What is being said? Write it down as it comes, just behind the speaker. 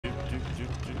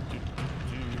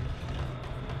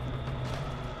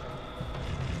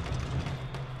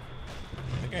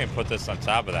Okay, put this on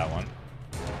top of that one.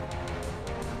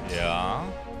 Yeah.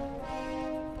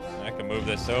 I can move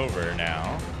this over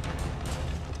now.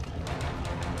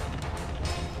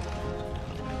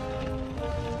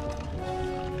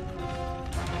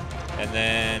 And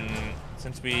then,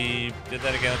 since we did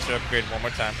that again, let's upgrade one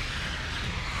more time.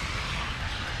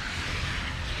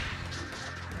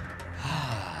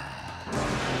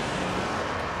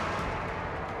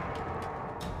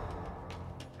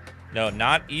 No,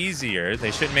 not easier.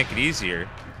 They shouldn't make it easier.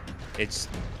 It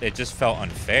just felt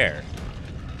unfair,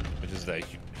 which is a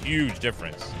huge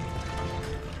difference.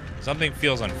 Something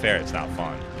feels unfair, it's not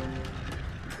fun.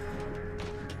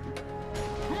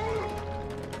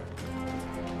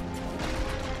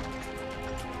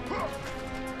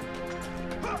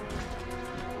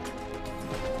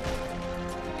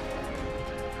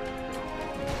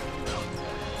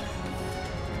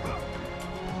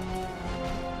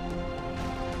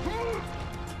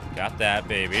 Got that,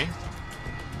 baby.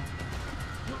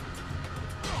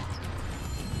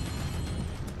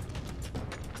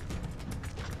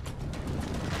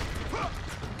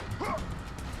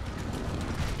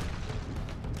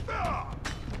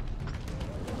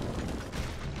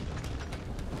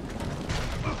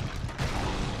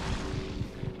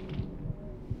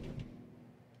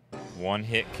 One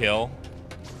hit kill.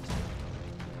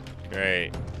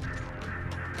 Great.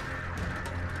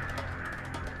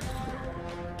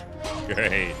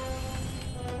 Great.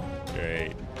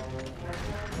 Great.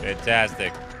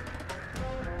 Fantastic.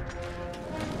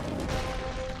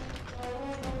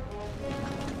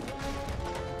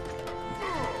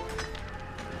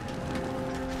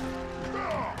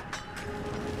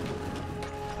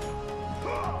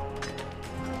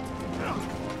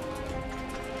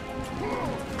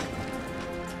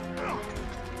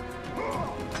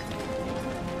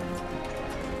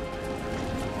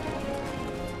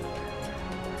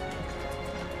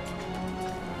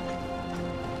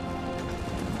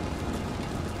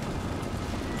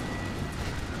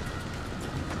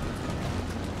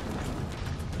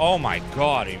 Oh my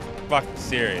god, are you fucking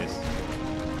serious?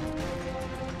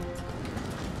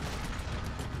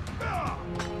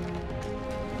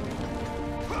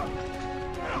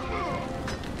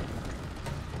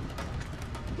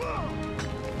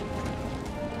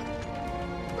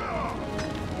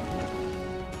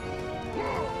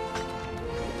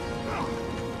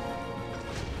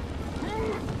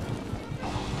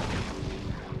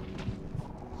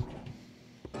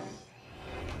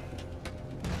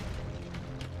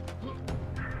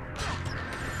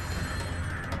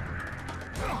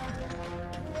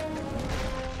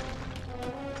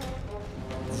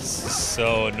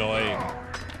 So annoying.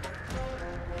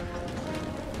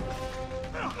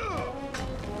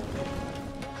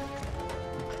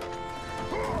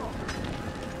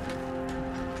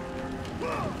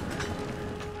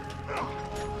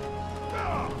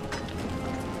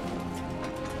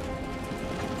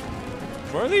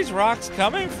 Where are these rocks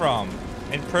coming from?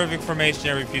 In perfect formation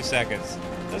every few seconds.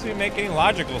 Doesn't even make any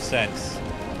logical sense.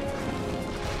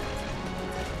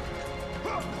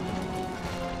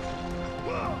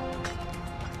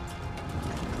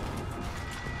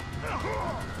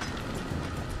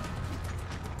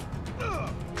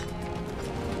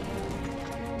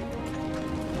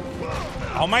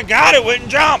 Oh my god, it wouldn't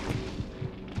jump!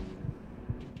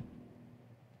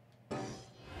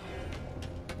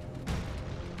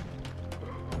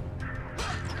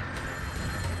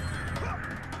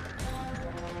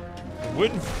 It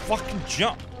wouldn't fucking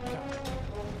jump.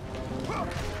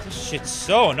 This shit's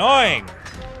so annoying.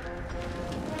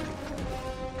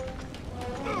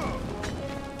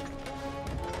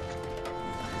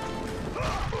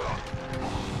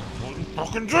 Wouldn't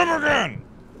fucking jump again!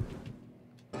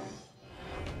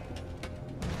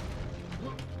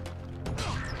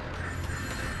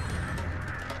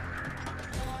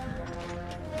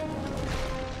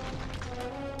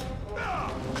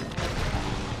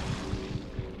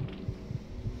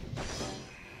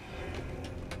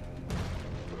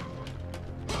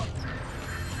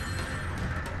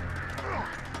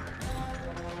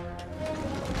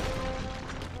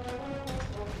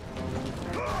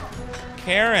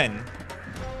 Karen,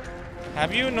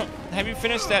 have you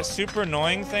finished that super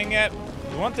annoying thing yet?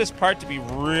 We want this part to be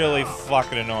really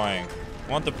fucking annoying.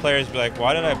 We want the players to be like,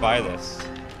 why did I buy this?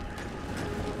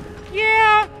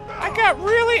 Yeah, I got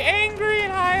really angry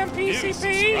and high on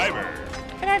PCP,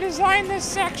 and I designed this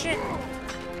section.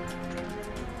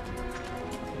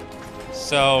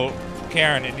 So,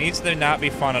 Karen, it needs to not be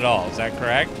fun at all, is that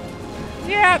correct?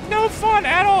 Yeah, no fun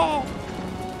at all.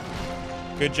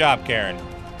 Good job, Karen.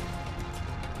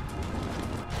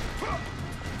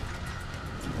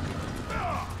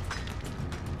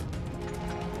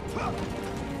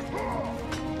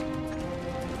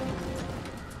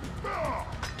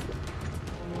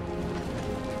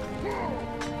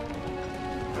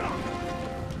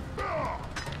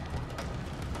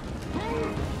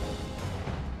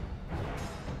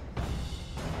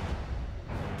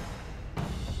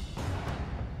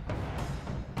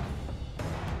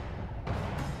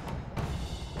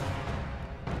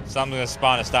 Something's gonna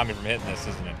spawn to stop me from hitting this,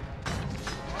 isn't it?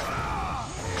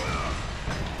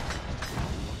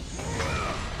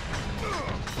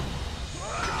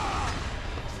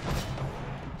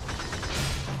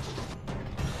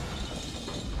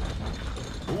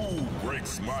 Who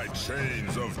breaks my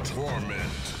chains of torment?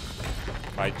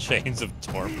 My chains of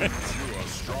torment. You are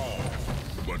strong,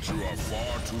 but you are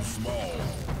far too small,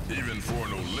 even for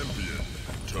an Olympian,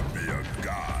 to be a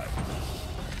god.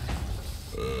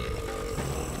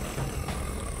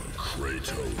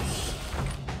 Kratos.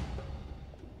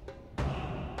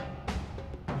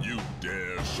 You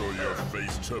dare show your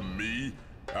face to me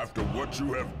after what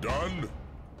you have done?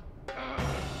 I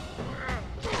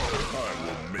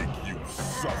will make you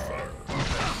suffer,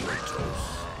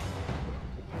 Kratos.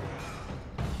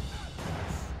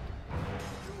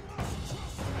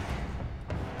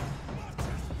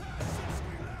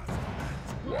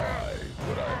 Why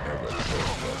would I ever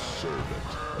trust a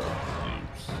servant of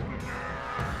Zeus?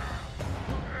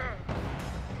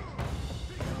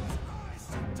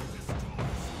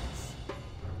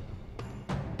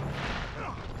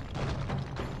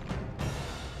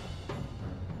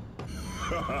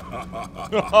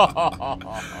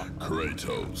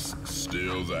 Kratos,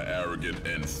 still the arrogant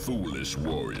and foolish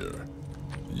warrior.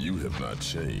 You have not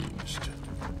changed.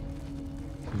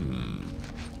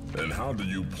 And how do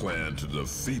you plan to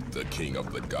defeat the King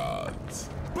of the Gods?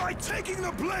 By taking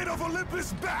the blade of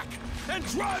Olympus back and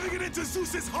driving it into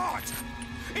Zeus's heart!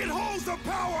 It holds the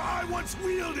power I once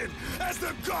wielded as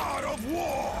the god of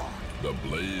war! The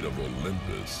Blade of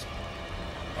Olympus?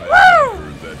 I haven't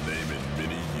heard that name in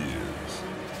many years.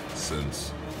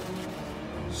 Since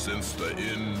the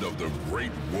end of the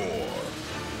Great War.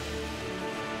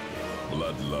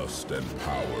 Bloodlust and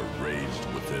power raged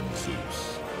within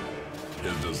Zeus.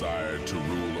 His desire to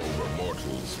rule over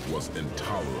mortals was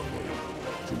intolerable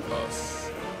to us.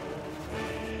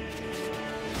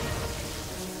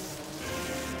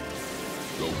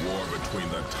 The war between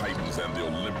the Titans and the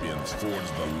Olympians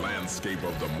forged the landscape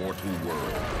of the mortal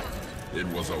world. It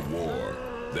was a war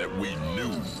that we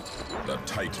knew the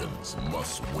Titans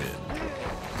must win.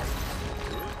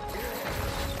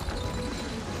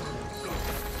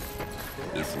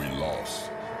 If we lost,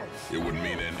 it would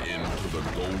mean an end to the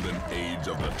golden age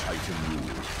of the Titan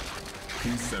rule.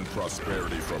 Peace and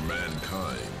prosperity for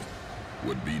mankind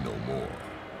would be no more.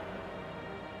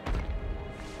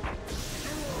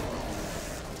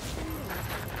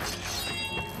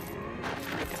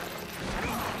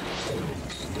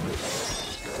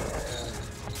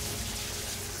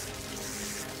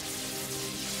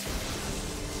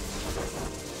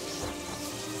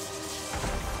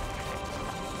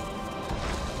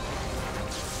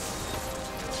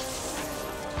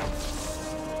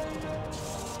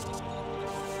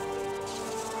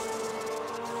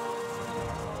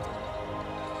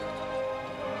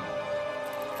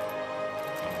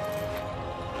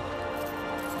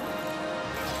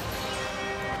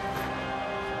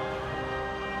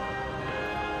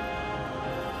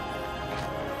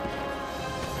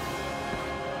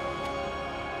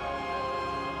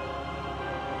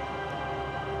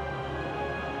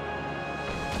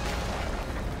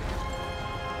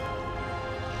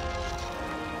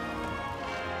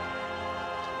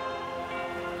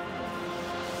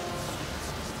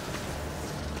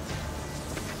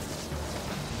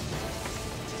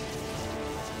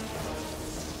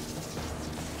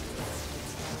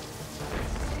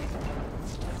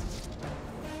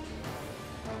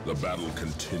 The battle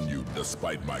continued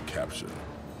despite my capture.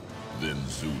 Then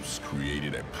Zeus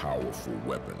created a powerful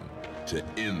weapon to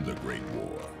end the Great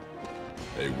War.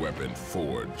 A weapon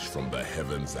forged from the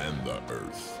heavens and the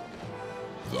earth.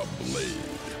 The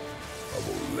Blade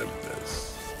of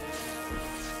Olympus.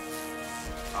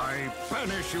 I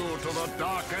banish you to the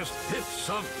darkest pits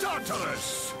of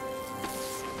Tartarus!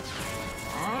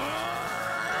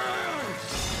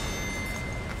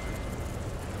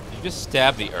 You just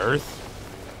stabbed the earth?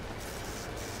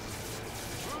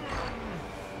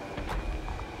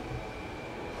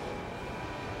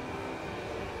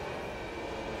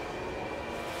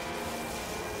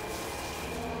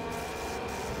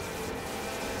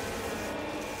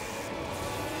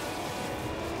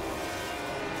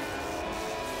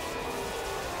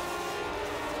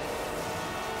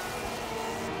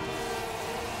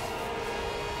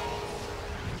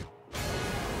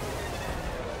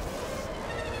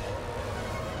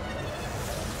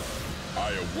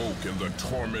 I awoke in the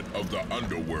torment of the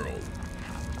underworld,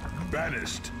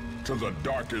 banished to the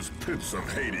darkest pits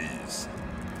of Hades.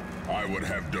 I would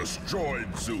have destroyed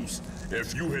Zeus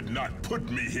if you had not put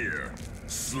me here,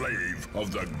 slave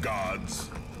of the gods.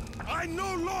 I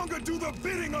no longer do the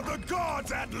bidding of the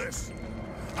gods, Atlas!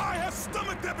 I have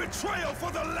stomached their betrayal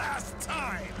for the last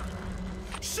time!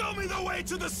 Show me the way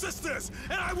to the sisters,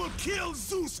 and I will kill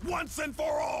Zeus once and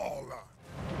for all!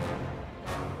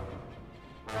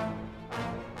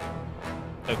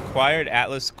 Acquired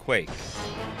Atlas Quake.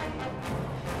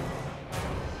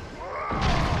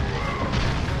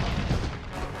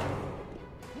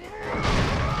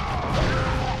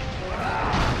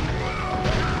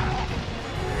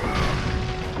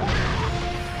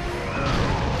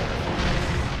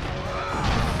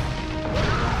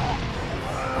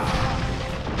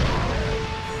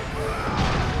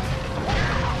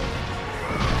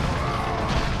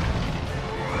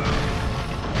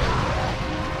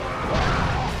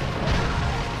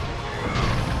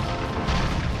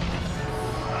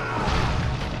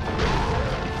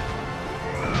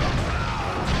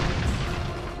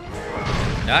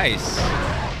 Nice.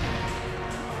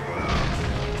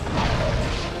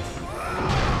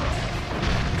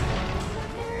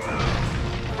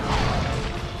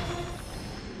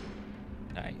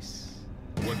 Nice.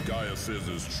 What Gaia says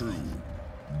is true,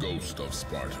 Ghost of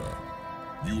Sparta.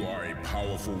 You are a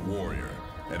powerful warrior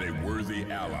and a worthy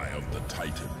ally of the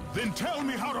Titan. Then tell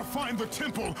me how to find the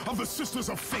Temple of the Sisters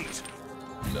of Fate!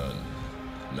 None,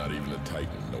 not even the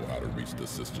Titan, know how to reach the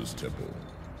Sisters' Temple.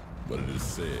 But it is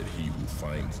said he who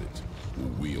finds it will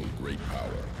wield great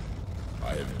power.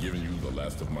 I have given you the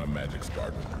last of my magic,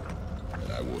 Spartan,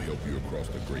 and I will help you across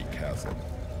the great chasm.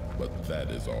 But that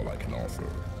is all I can offer.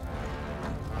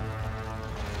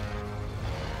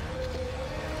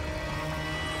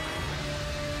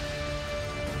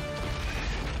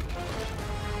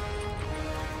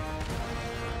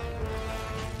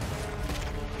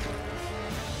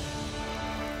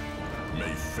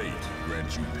 May fate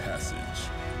grant you passage,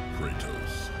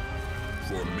 Kratos.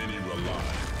 For many rely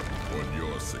on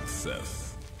your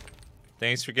success.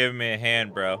 Thanks for giving me a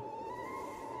hand, bro.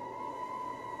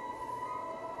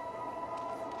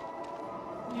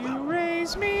 You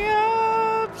raise me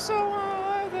up so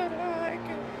high that I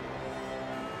can.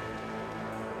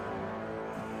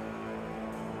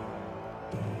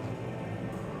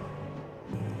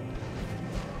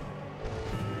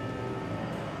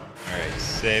 Alright,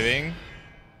 saving.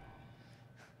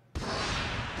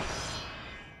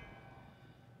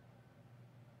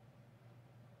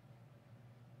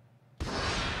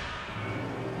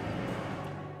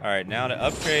 Alright, now to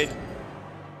upgrade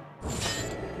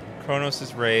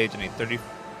Kronos' Rage, I need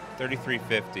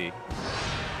 3350.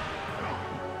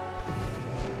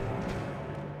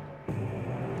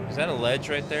 Is that a ledge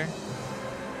right there?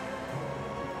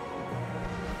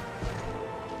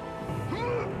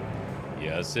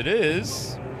 Yes, it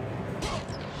is.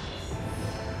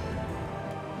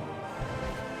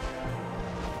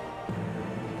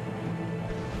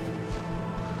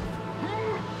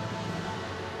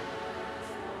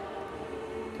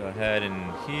 Go ahead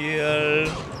and heal.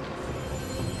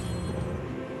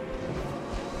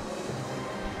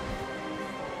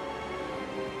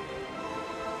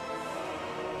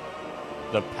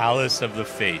 The Palace of the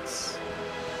Fates.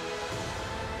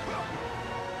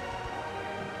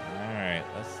 Alright,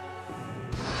 let's...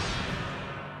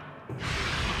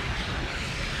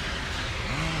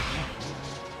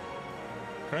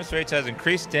 Kronos Rage has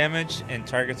increased damage and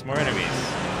targets more enemies.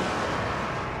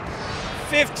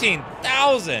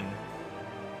 15,000!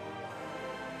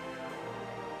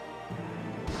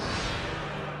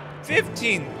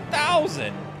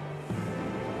 $15,000!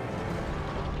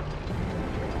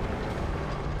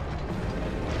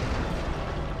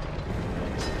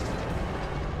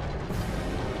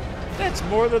 That's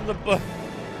more than the book.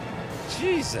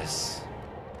 Jesus.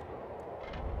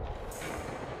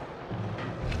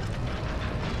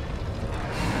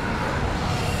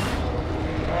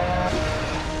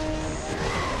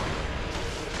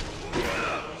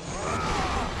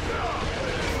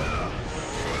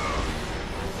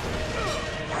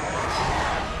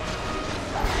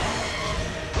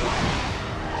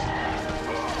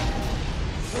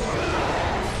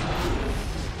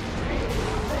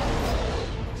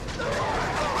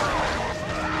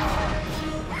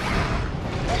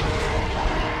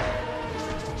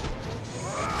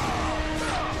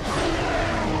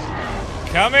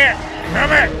 Come here! Come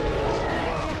here!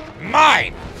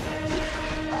 Mine!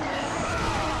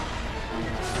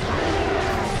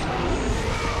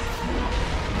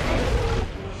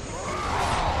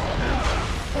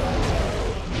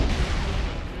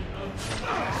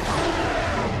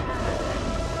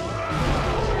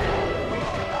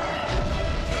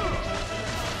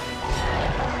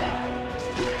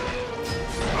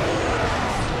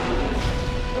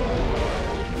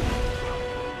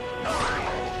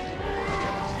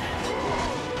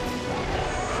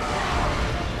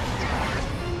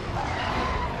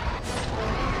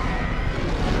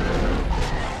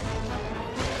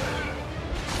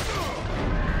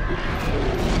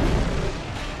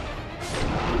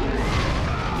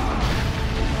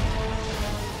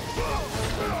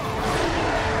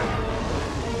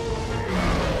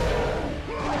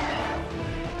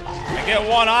 get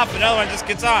one off, another one just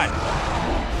gets on.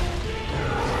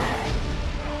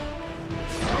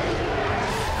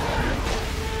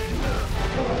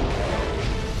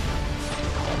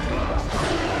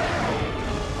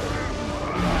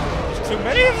 There's too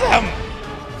many of them.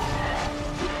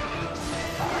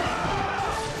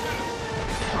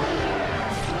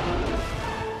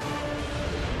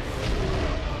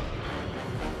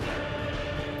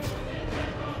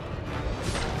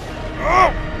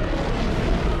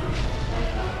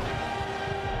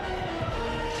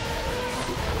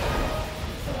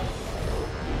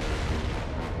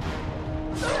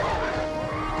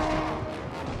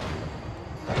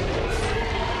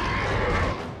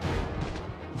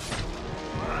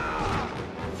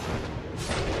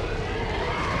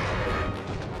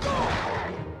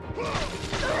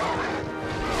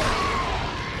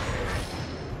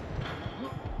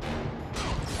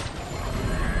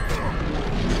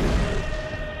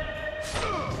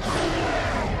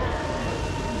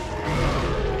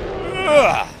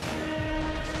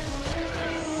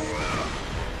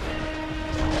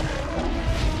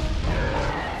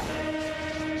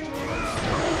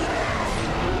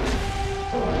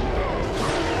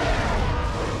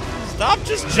 Stop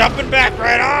just jumping back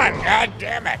right on! God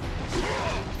damn it!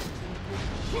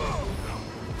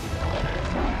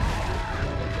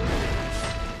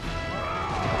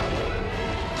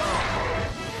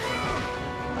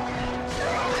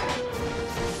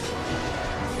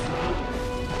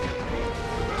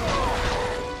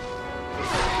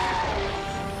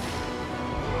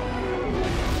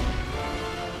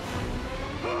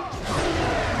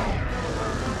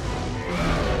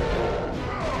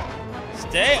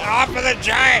 Stay off of the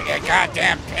giant, you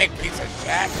goddamn pig piece of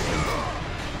shit!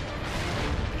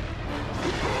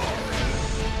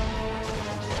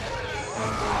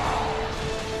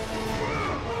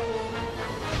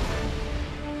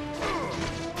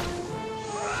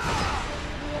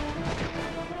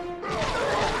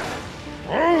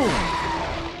 Boom!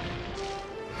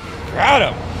 Got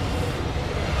him!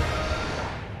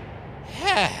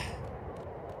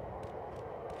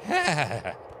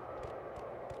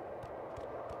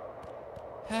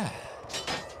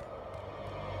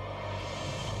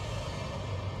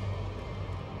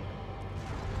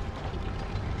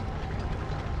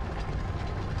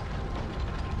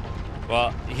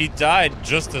 Well, he died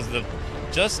just as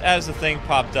the thing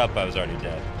popped up. I was already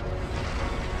dead.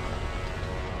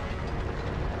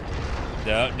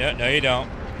 No, you don't.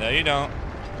 No, you don't.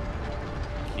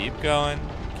 Keep going.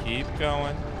 Keep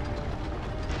going.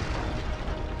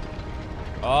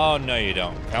 Oh, no, you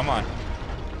don't. Come on.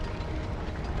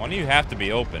 One of you have to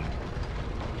be open.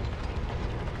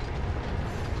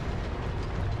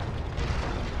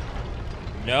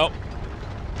 Nope.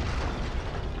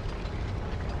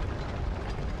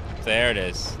 There it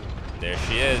is. There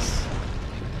she is.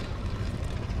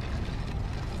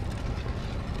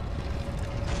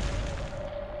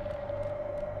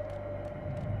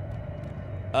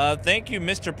 Thank you,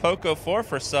 Mr. Poco4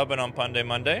 for subbing on Punday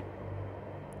Monday.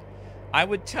 I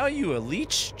would tell you a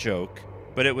leech joke,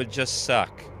 but it would just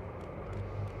suck.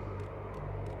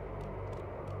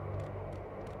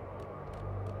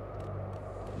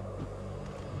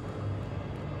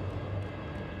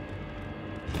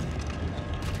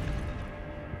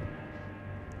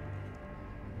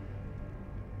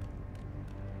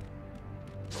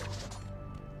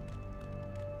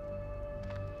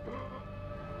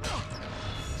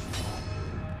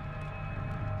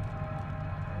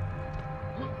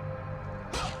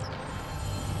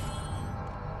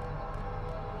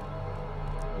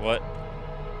 What?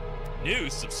 New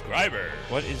subscriber.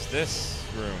 What is this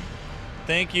room?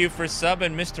 Thank you for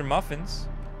subbing, Mr. Muffins.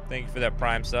 Thank you for that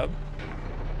Prime sub.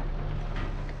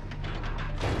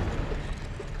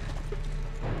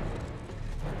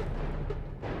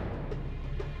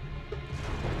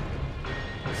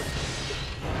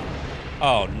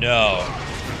 Oh no.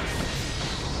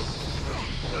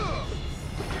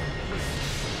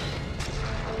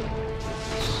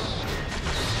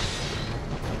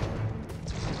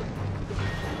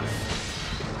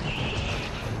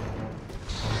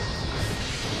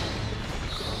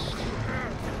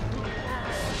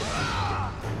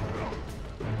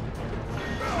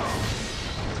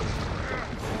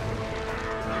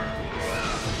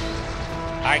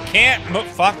 I can't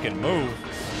fucking move.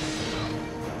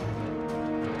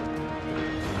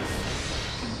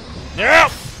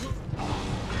 Nope.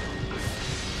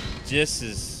 This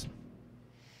is.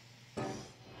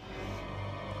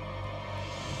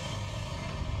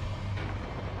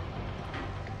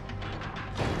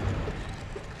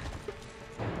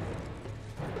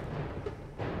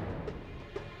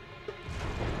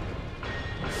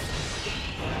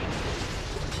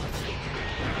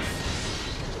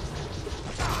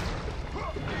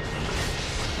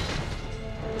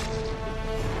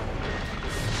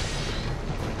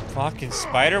 Fucking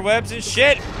spider webs and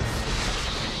shit.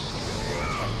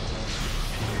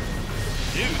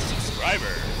 New subscriber.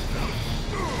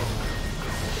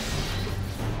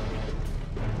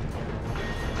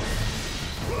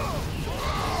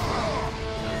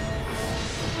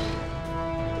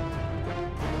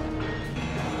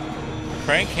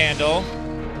 Crank handle.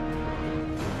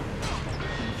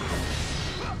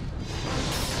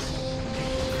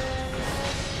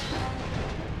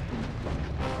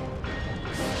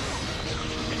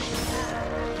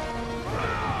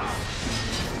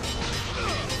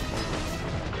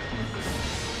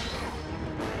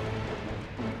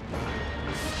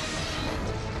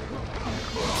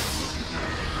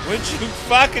 Would you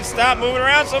fucking stop moving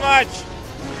around so much?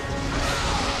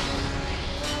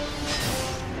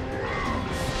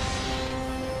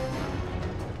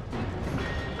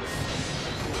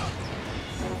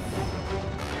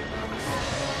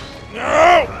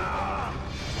 No!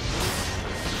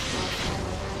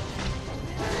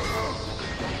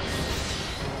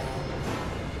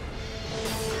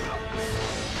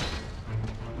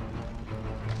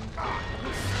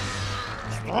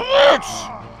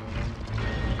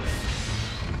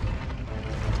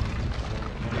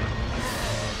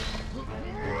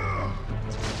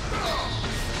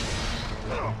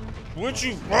 Would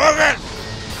you fucking?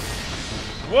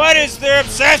 What is their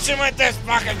obsession with this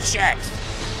fucking shit?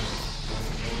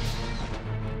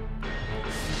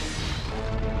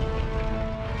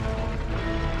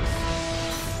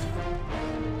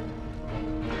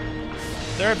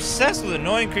 They're obsessed with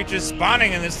annoying creatures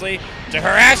spawning endlessly to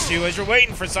harass you as you're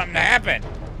waiting for something to happen.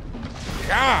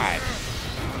 God.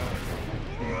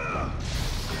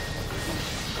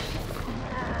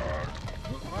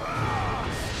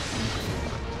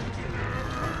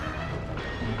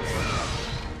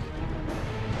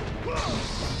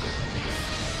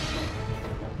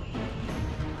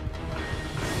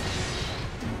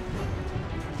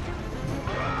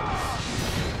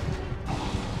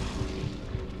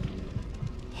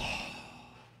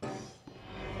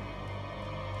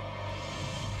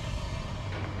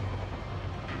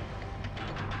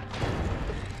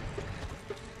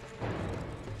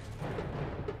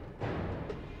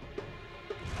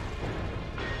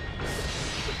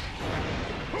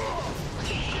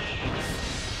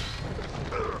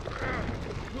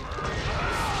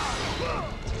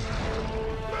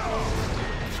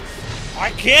 I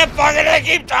can't fucking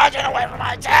keep dodging away from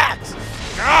my attacks!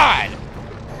 God!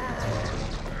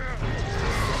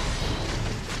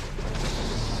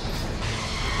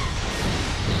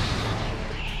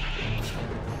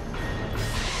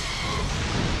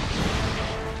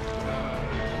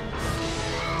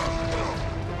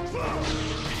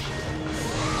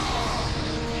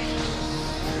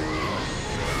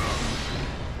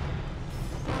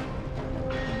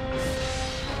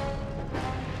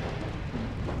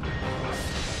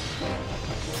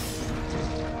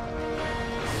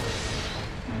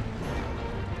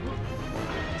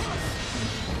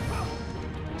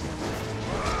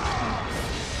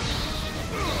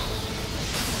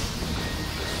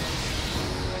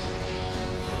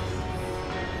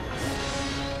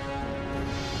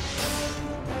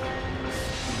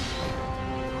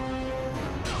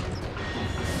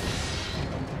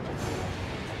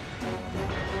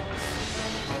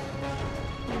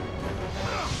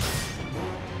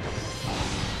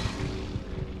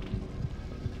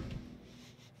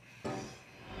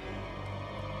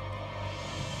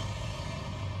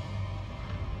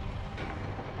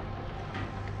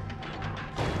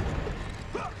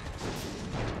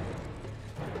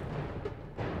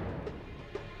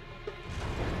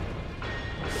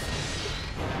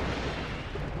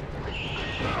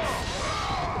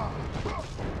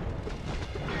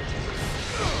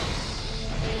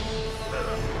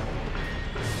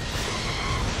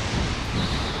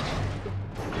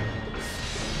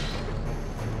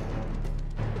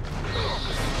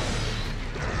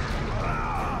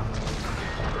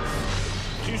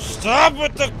 Stop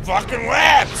with the fucking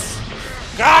webs!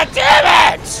 God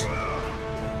damn it!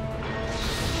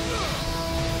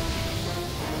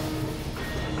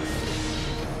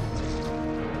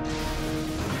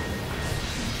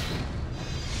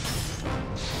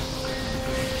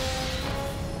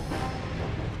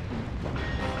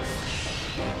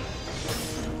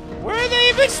 Where are they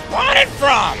even spawning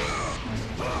from?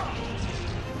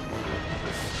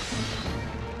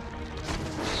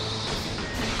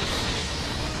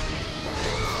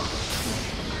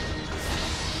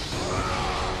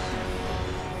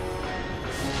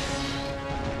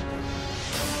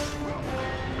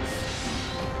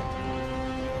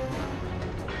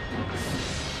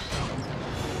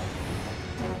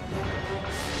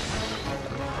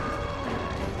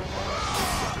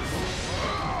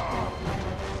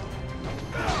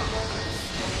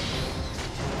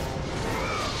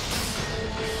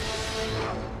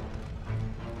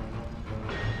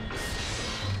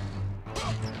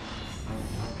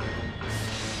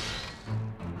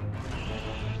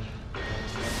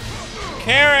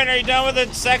 Karen, are you done with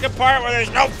the second part where there's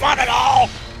no fun at all?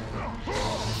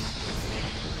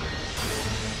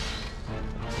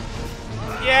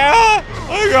 Yeah?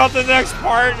 I got the next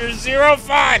part. There's zero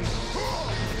fun.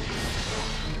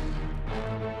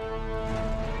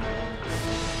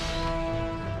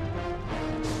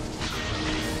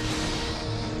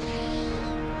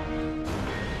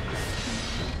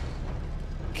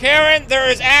 Karen,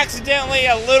 there is accidentally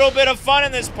a little bit of fun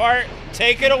in this part.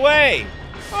 Take it away.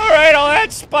 All right, I'll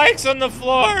add spikes on the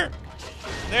floor.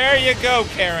 There you go,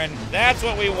 Karen. That's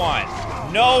what we want.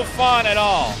 No fun at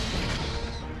all.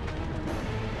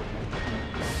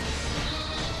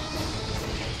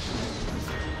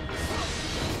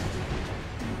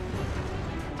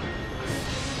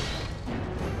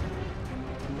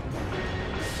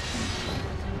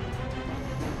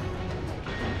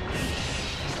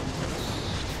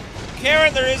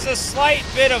 Karen, there is a slight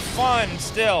bit of fun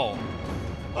still.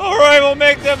 All right, we'll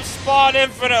make them spawn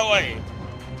infinitely.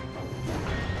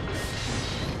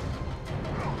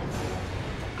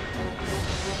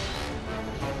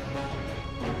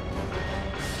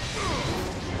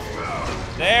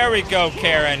 There we go,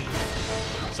 Karen.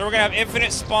 So we're gonna have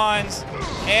infinite spawns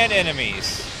and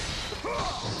enemies.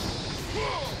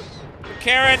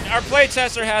 Karen, our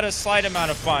playtester had a slight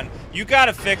amount of fun. You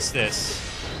gotta fix this.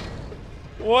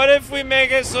 What if we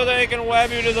make it so they can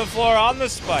web you to the floor on the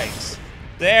spikes?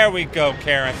 There we go,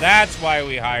 Karen. That's why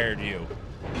we hired you.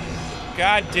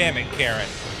 God damn it, Karen.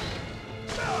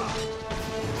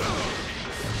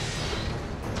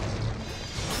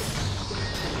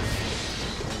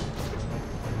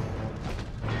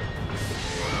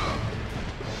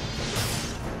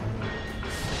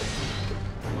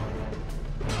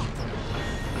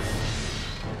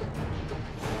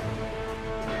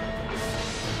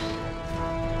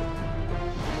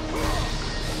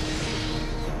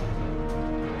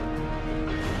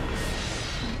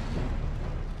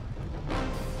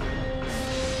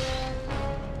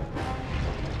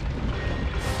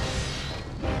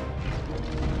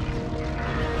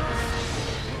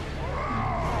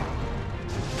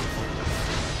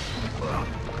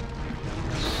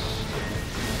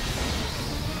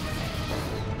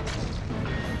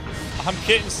 I'm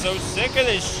getting so sick of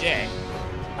this shit.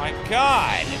 My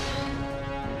God.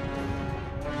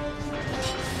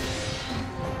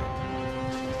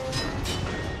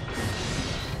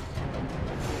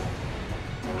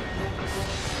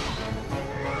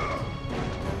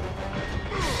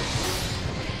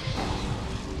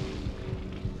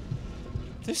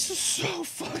 This is so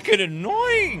fucking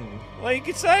annoying. Like,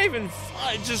 it's not even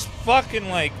fun. It's just fucking,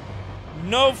 like,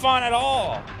 no fun at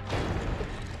all.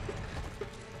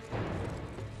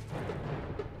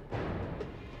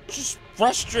 Just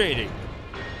frustrating.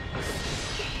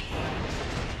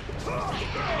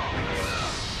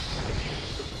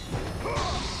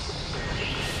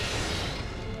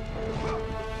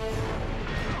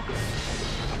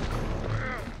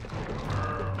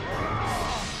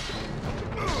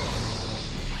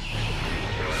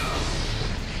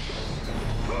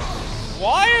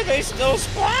 Why are they still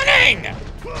spawning?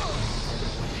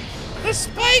 The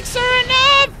spikes are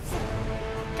enough!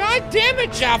 God damn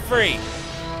it, Joffrey!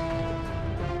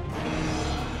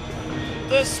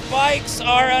 The spikes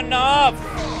are enough!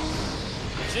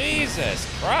 Jesus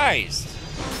Christ!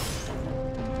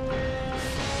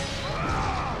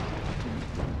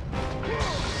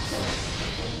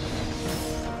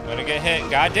 Gonna get hit.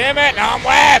 God damn it! Now I'm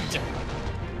webbed!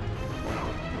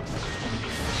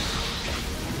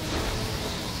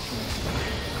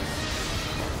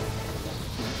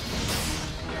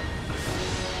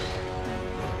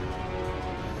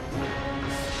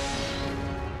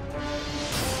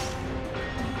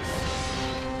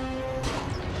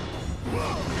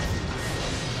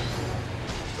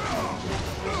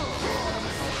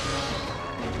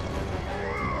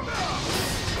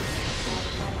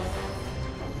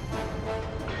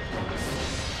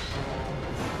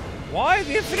 Why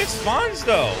the infinite spawns,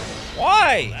 though?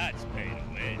 Why? That's pay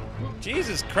to win.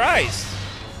 Jesus Christ.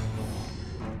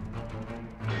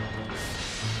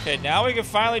 Okay, now we can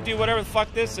finally do whatever the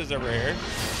fuck this is over here.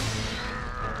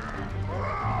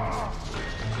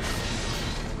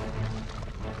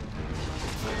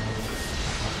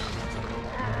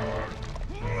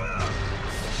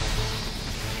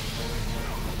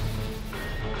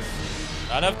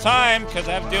 Not enough time, because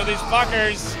I have to deal with these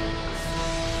fuckers.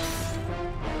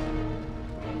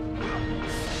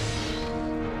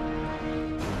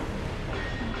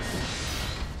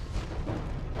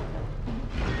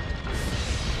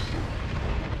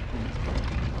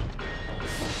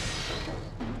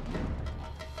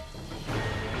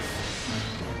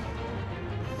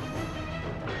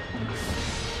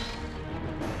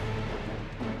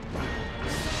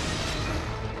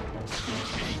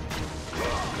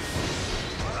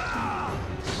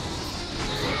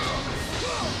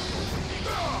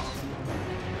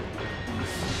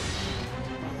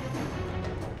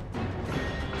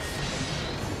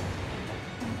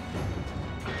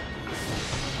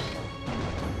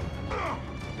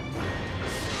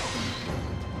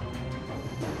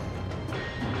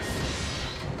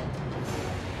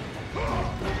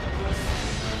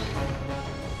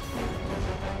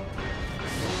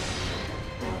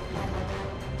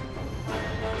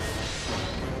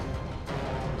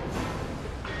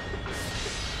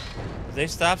 they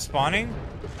stop spawning?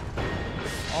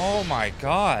 Oh my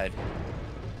god.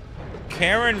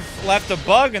 Karen left a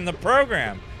bug in the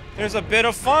program. There's a bit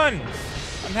of fun.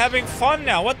 I'm having fun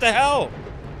now. What the hell?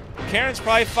 Karen's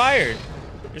probably fired.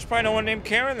 There's probably no one named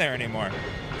Karen there anymore.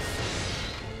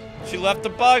 She left a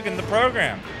bug in the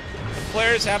program. The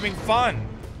player's having fun.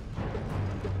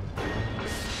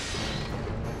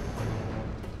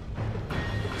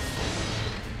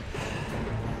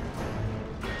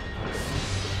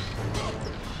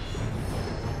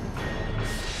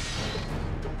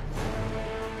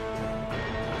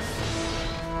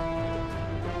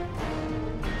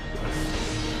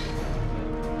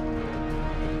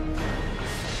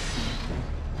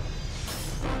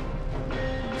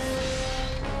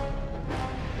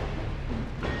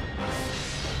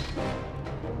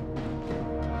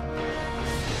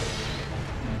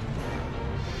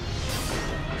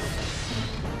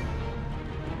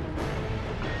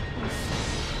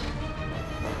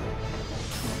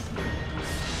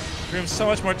 Dream's so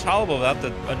much more tolerable without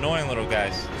the annoying little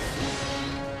guys.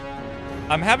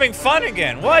 I'm having fun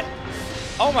again. What?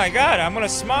 Oh my god, I'm gonna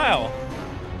smile.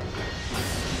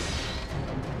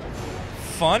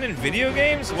 Fun in video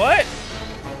games? What?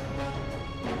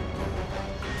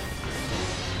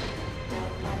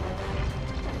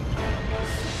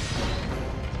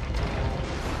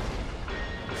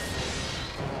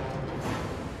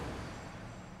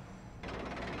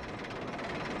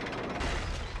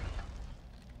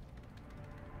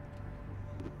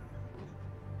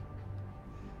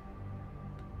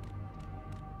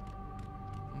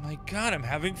 My god, I'm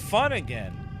having fun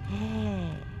again.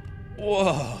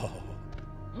 Whoa.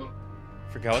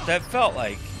 Forgot what that felt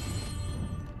like.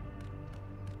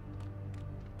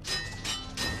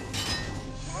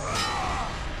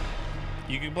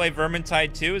 You can play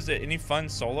Vermintide too? Is it any fun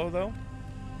solo though?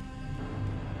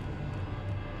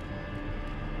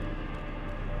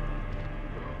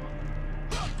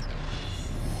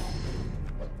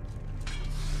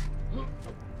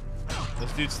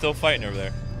 This dude's still fighting over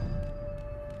there.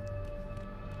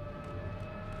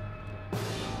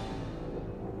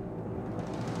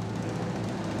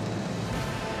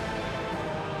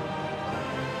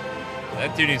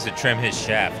 That dude needs to trim his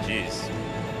shaft, jeez.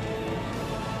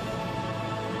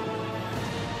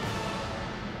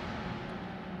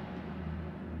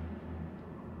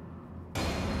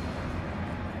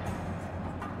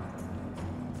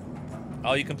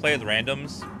 Oh, you can play with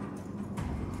randoms?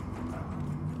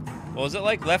 Well, is it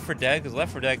like Left 4 Dead? Because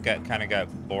Left 4 Dead kind of got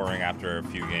boring after a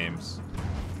few games.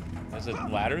 There's a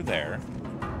ladder there.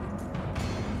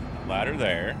 Ladder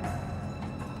there.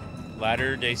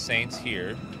 Ladder des Saints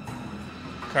here.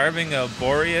 Carving of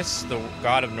Boreas, the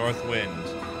god of North Wind.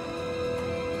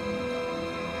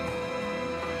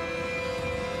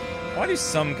 Why do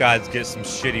some gods get some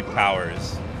shitty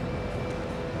powers?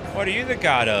 What are you the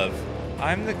god of?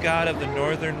 I'm the god of the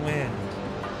Northern Wind.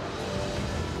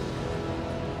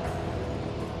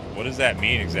 What does that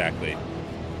mean exactly?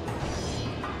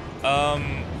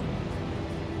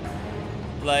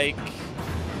 Like...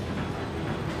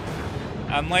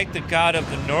 I'm like the god of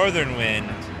the Northern Wind.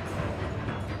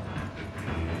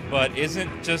 But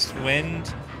isn't just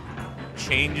wind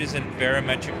changes in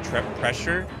barometric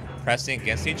pressure pressing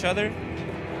against each other?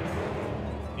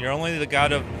 You're only the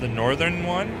god of the northern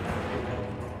one?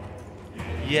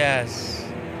 Yes.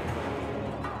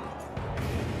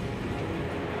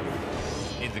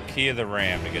 Need the key of the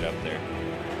ram to get up there.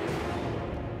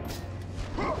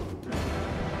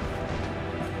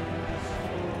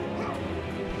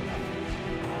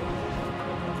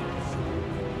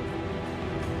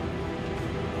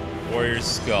 Warrior's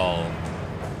Skull.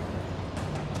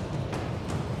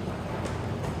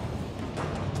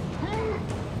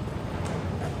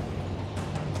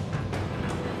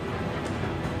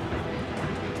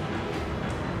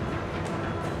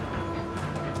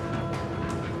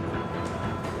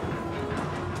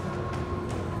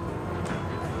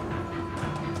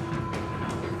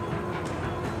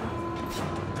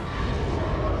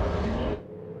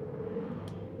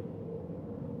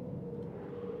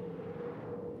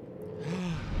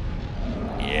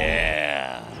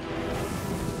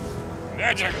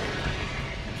 Magic!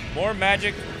 More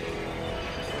magic.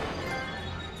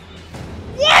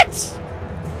 What?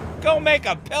 Go make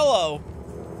a pillow.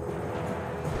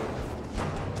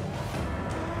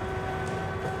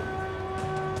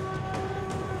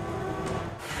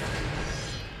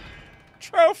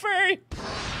 Trophy.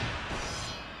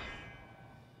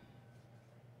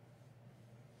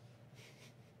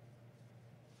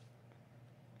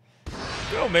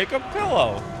 Go make a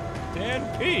pillow.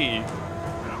 Dan P.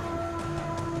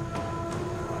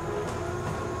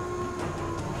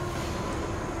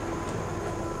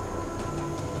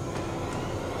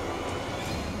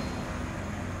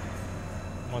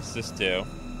 What's this do?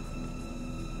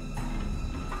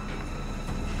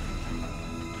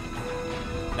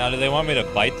 Now, do they want me to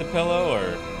bite the pillow,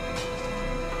 or...?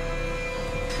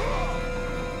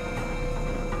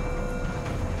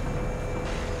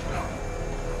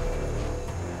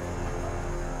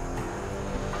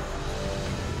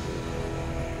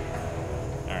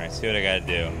 Alright, see what I gotta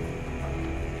do.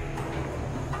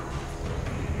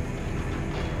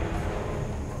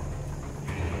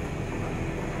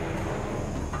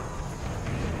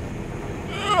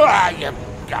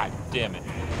 God damn it.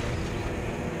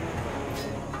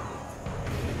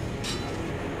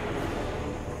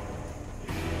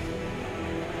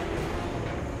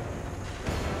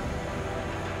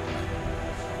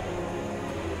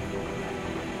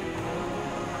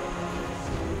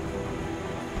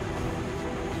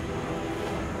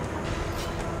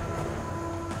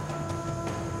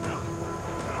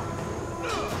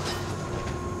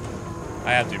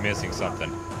 I have to be missing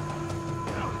something.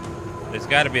 There's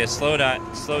got to be a slow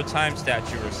time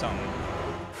statue or something.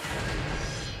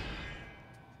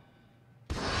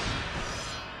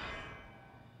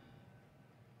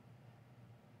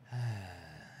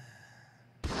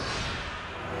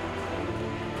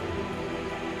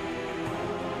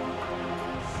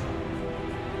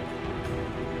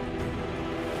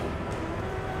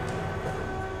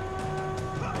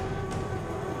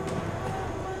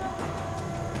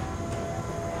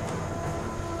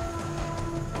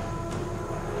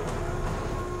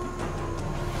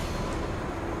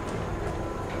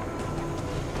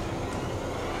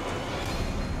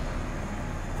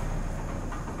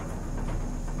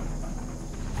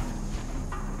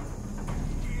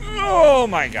 Oh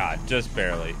my god, just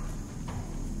barely.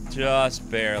 Just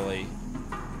barely.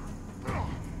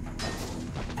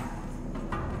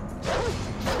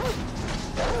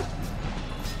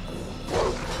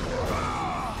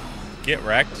 Get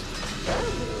wrecked.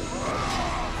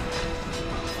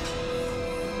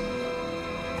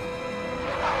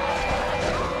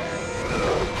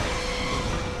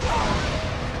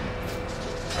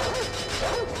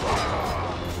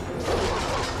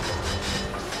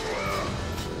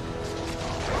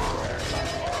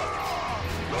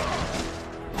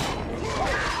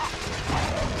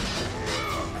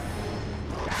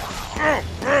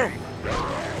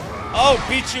 Oh,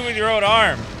 beat you with your own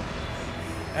arm.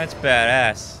 That's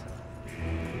badass.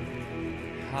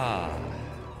 Ah.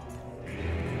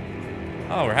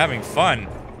 Oh, we're having fun.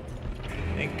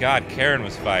 Thank God Karen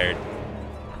was fired.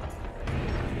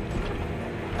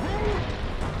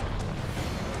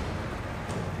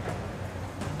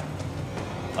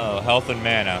 Oh, health and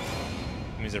mana.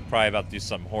 Means they're probably about to do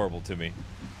something horrible to me.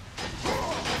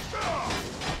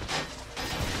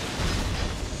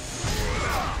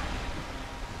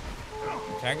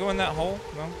 Can I go in that hole?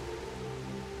 No?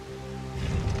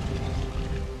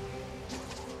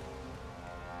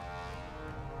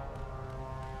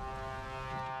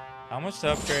 How much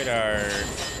to upgrade our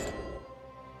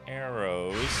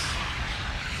arrows?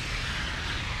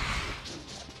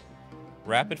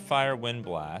 Rapid fire wind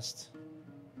blast.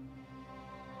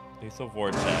 Lethal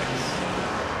vortex.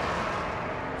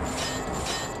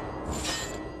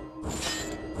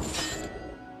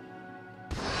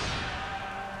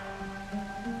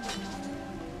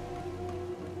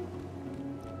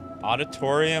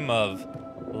 Auditorium of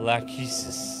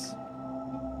Lachesis.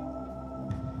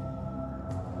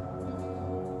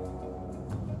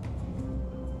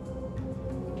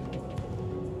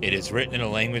 It is written in a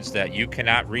language that you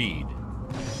cannot read.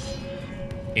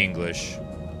 English.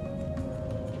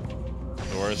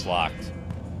 Door is locked.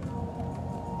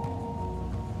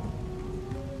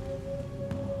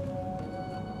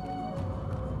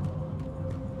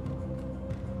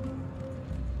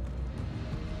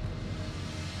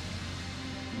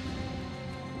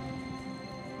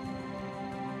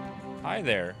 Hi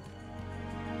there.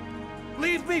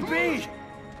 Leave me be!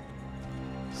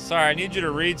 Sorry, I need you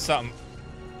to read something.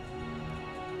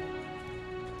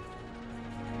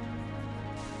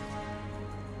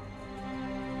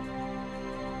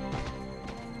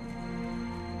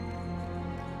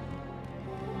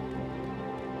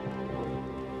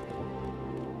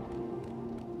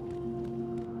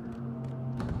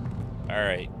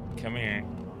 Alright, come here.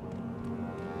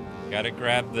 Gotta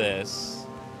grab this.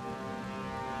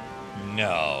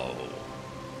 No.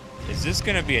 Is this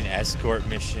gonna be an escort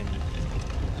mission?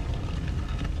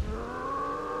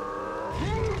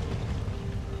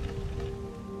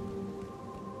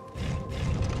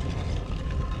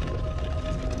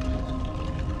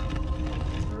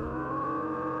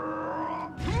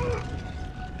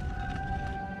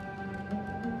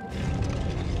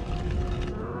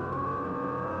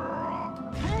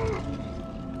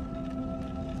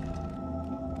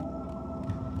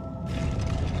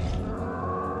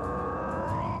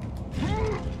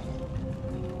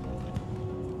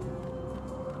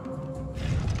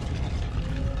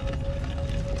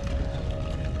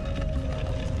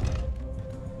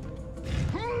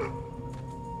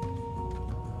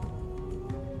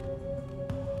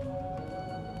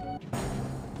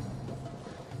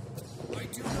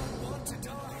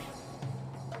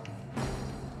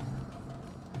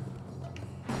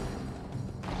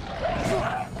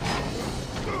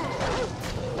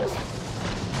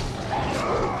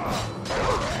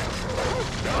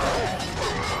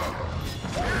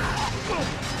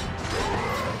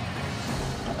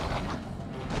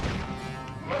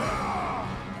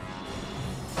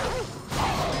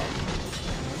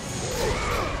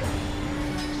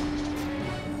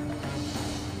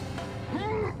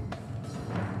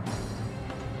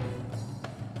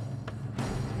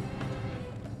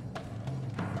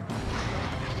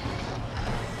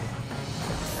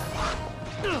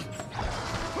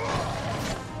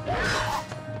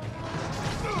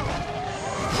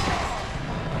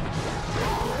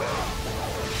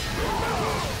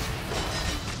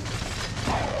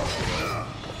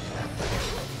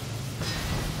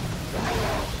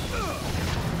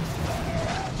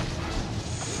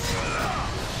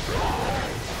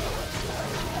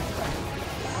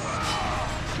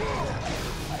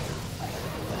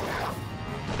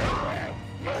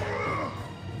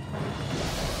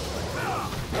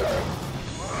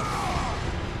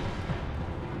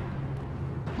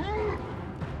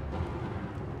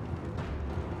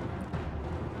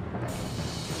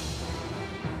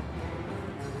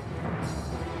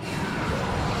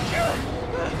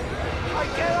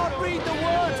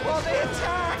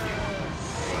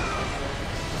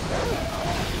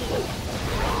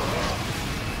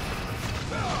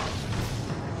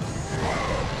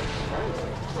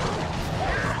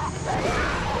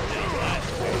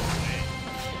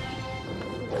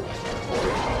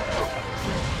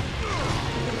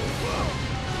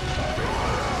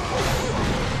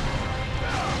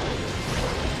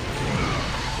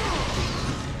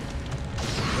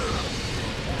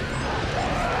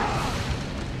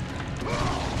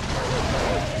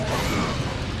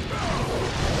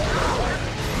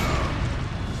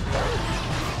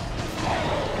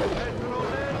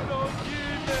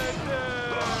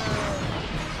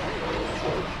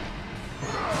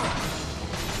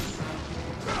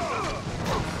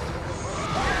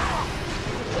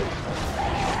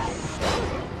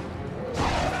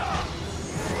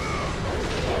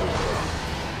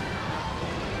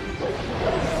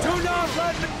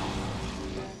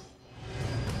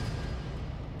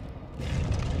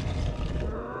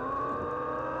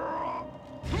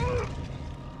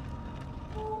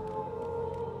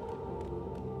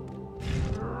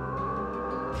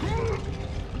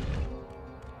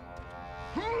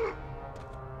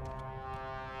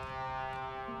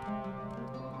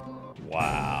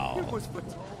 was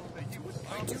foretold that you would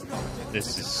come.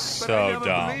 This is But I so never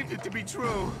dumb. believed it to be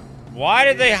true. Why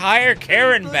did they hire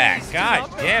Karen back? Please, God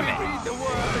do not damn make me it. read the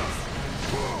words.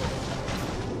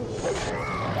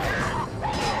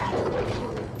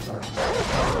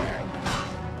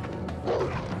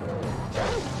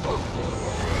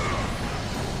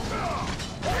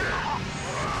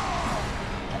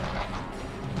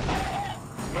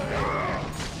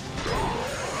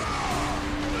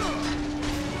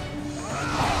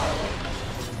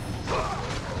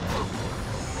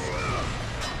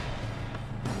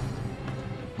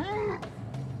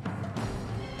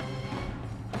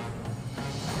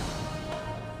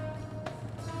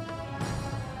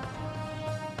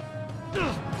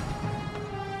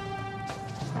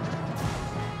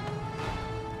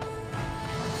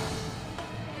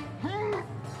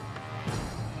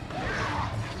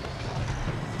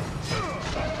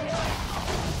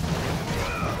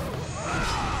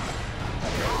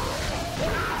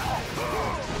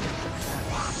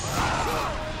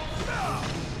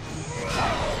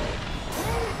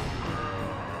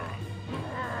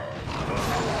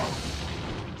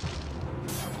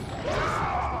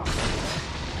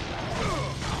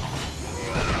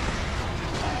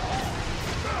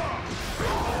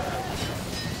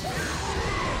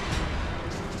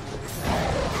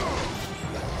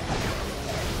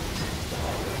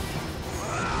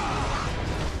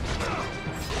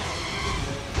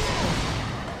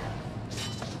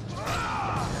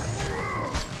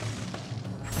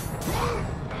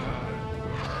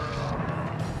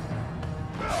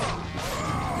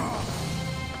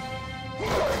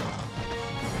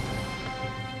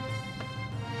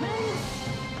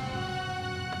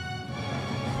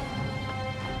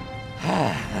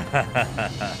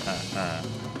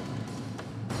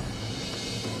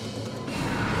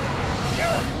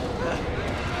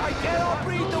 I cannot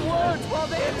read the words while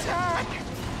they attack!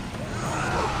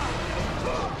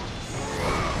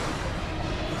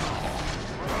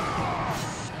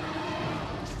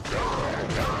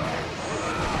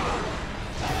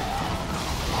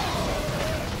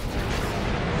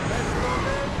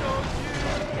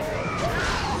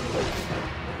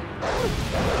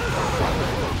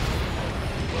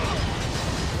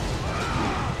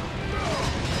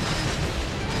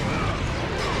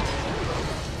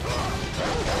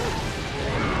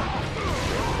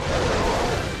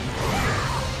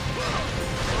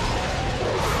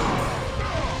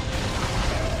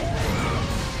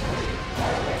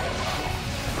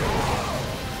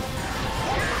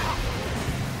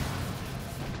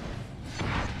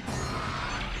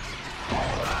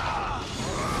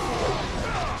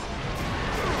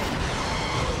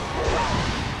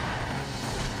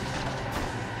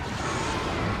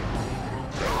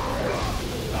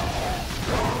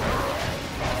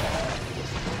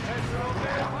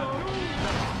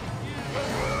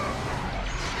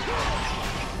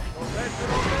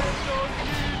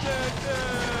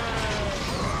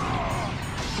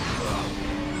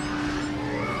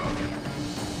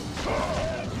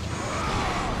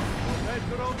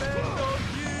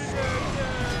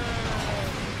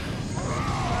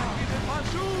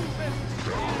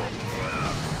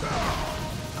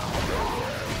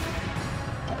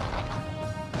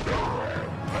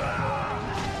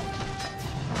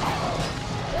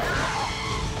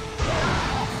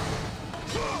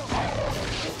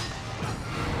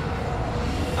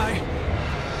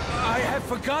 I have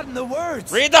forgotten the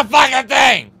words. Read the fucking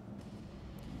thing!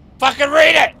 Fucking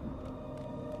read it!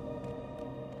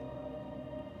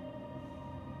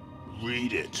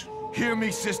 Read it. Hear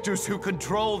me, sisters who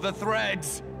control the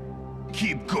threads.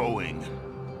 Keep going.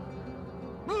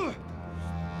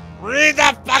 Read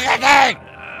the fucking thing!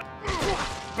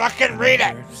 Fucking read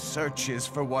it! Searches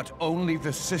for what only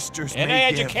the sisters In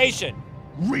may give. education.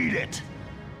 Read it.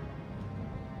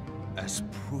 As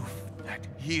proof that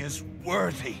he is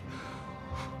worthy.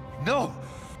 No,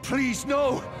 please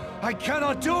no. I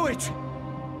cannot do it.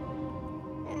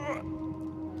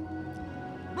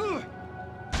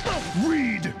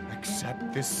 Read.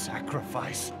 Accept this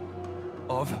sacrifice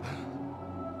of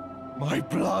my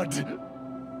blood.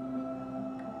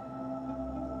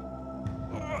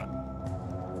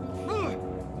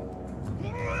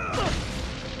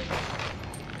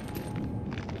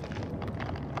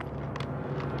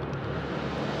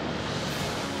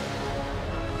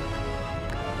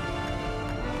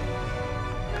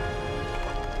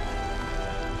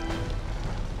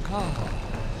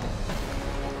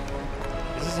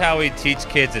 This is how we teach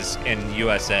kids in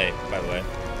USA, by the way.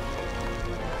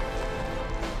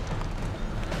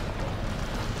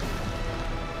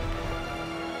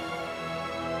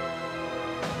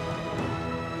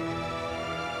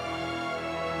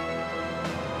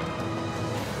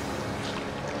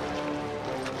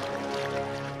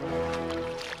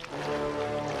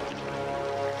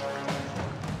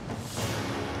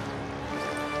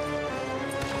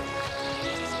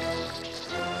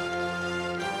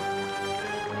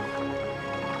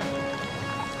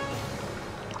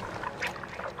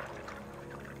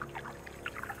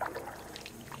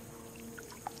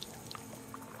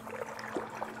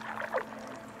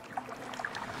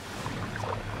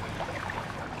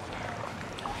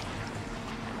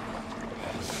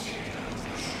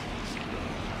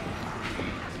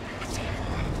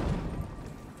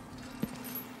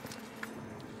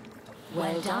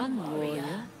 Well done,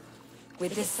 warrior.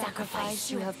 With this sacrifice,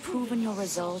 you have proven your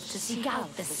resolve to seek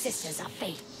out the Sisters of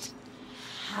Fate.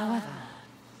 However,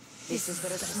 this is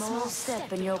but a small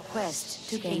step in your quest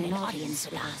to gain an audience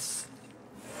with us.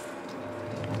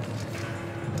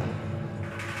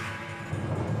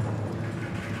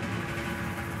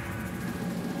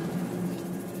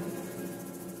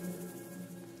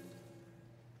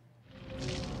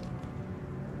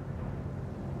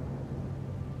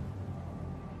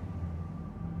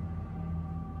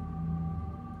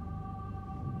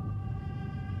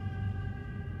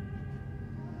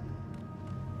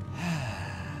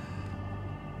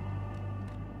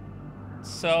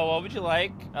 So, what would you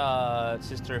like,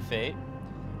 Sister of Fate?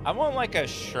 I want, like, a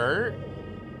shirt,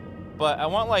 but I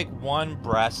want, like, one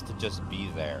breast to just be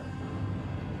there.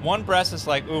 One breast is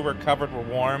like, ooh, we're covered, we're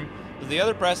warm. But the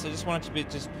other breast, I just want it to be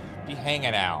just be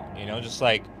hanging out, you know, just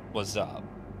like, what's up?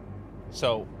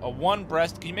 So, a one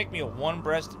breast, can you make me a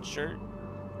one-breasted shirt?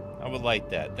 I would like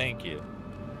that, thank you.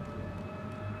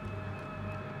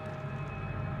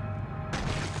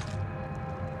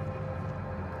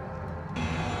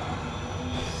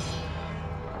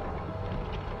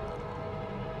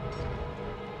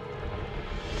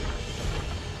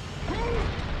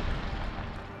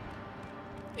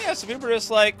 Yeah, so people are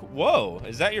just like, whoa,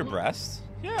 is that your breast?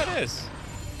 Yeah, it is.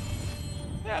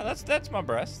 Yeah, that's my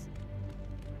breast.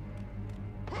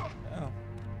 Oh.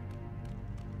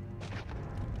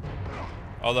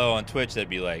 Although on Twitch, that'd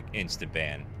be like instant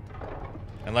ban.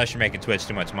 Unless you're making Twitch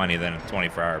too much money, then a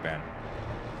 24-hour ban.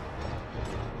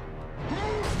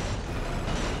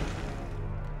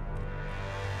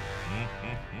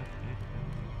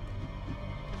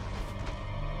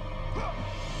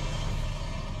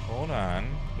 Hold on.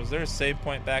 Was there a save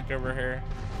point back over here?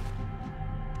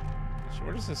 So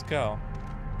where does this go?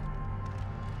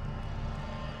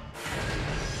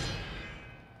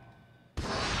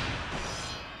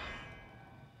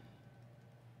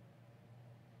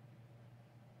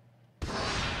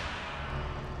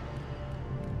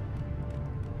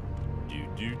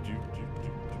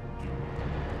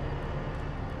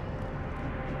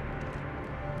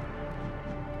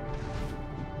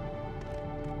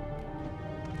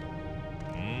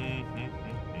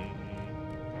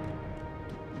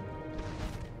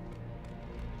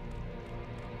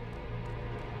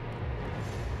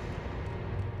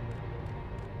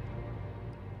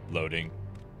 Loading.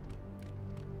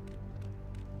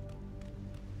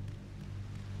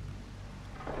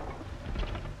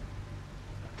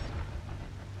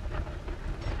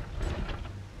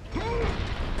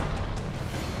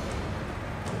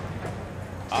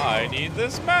 I need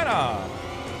this mana.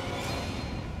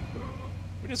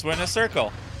 We just went in a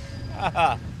circle.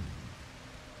 Haha.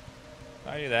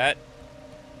 I knew that.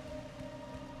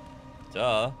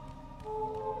 Duh.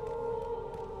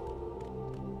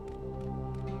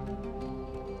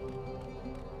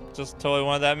 Just totally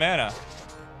wanted that mana.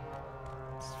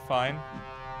 It's fine.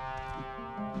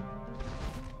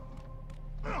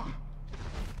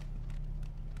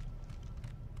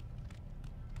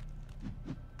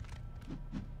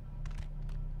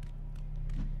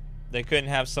 They couldn't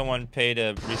have someone pay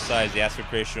to resize the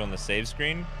aspect ratio on the save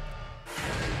screen?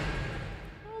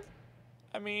 Well,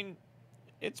 I mean,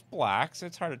 it's black, so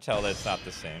it's hard to tell that it's not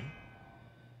the same.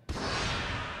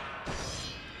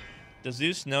 Does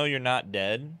Zeus know you're not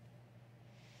dead?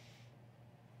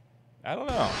 I don't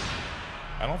know.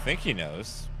 I don't think he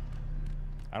knows.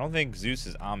 I don't think Zeus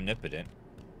is omnipotent.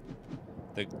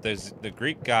 The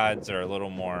Greek gods are a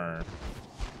little more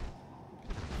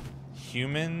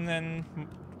human than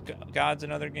gods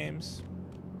in other games,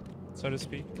 so to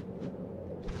speak.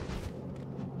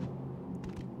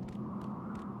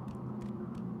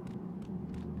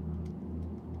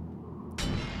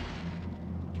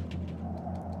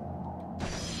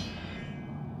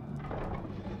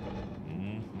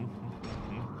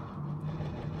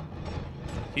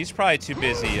 He's probably too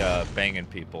busy banging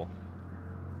people.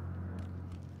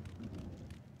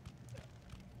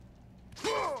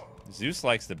 Zeus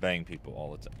likes to bang people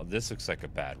all the time. Oh, this looks like a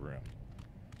bad room.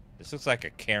 This looks like a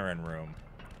Karen room.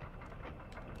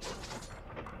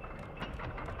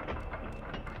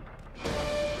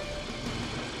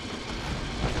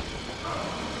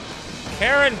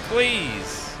 Karen,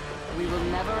 please! We will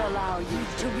never allow you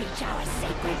to reach our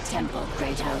sacred temple,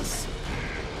 Kratos.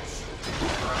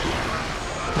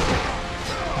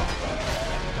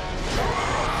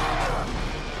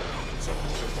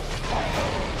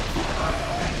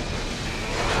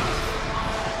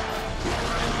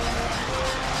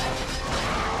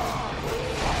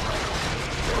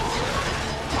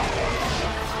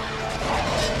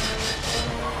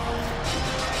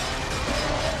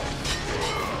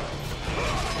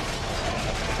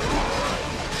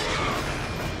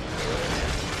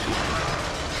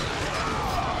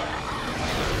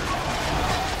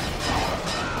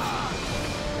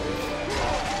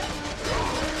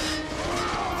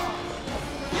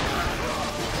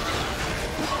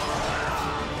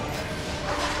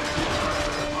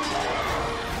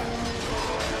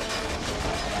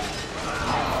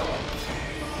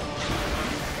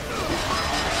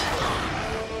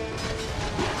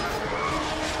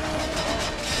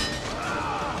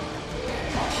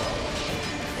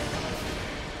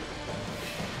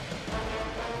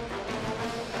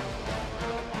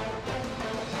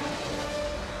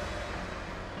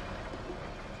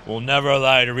 We'll never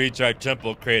allow you to reach our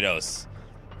temple, Kratos.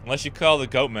 Unless you call the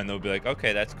goatmen, they'll be like,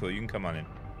 okay, that's cool. You can come on in.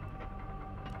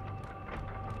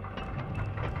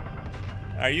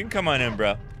 Alright, you can come on in,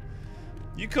 bro.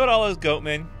 You killed all those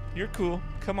goatmen. You're cool.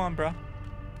 Come on, bro.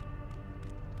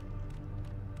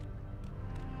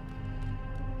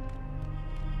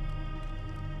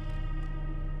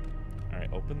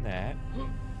 Alright, open that.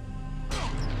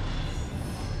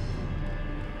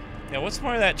 Yeah, what's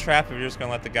more of that trap if you're just gonna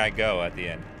let the guy go at the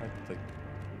end?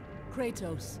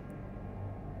 Kratos,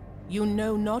 you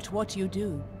know not what you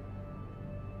do.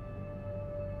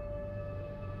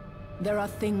 There are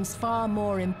things far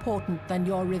more important than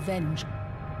your revenge.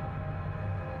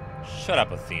 Shut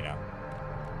up, Athena.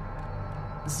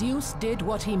 Zeus did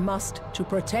what he must to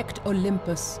protect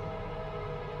Olympus.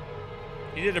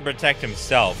 He did to protect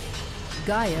himself.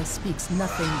 Gaia speaks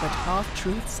nothing but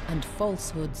half-truths and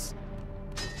falsehoods.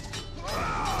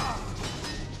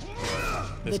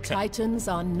 The Titans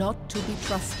are not to be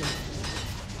trusted.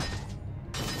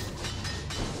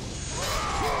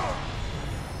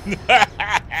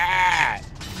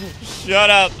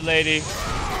 Shut up, lady.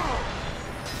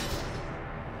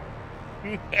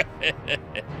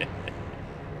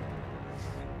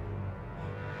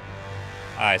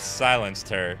 I silenced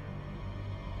her.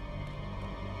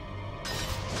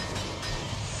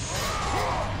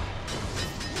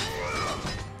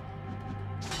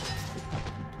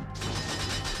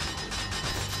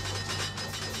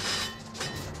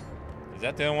 Is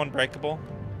that the only one breakable?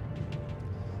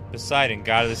 Poseidon,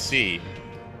 god of the sea.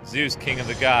 Zeus, king of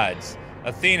the gods.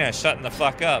 Athena, shutting the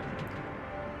fuck up.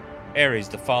 Ares,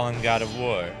 the fallen god of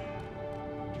war.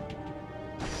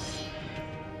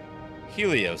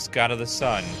 Helios, god of the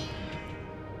sun.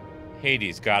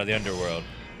 Hades, god of the underworld.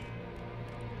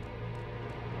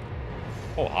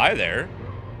 Oh, hi there.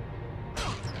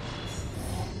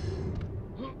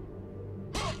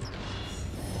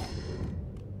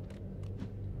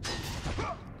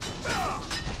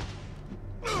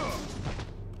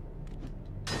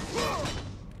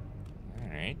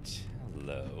 Alright,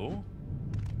 hello.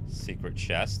 Secret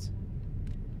chest.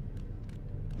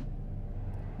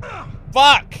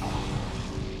 Fuck!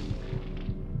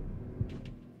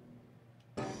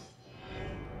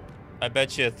 I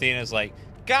bet you Athena's like,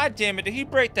 God damn it, did he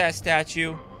break that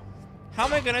statue? How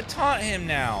am I gonna taunt him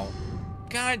now?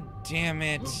 God damn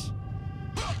it.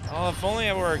 Oh, if only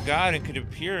I were a god and could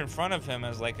appear in front of him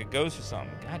as like a ghost or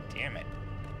something. God damn it.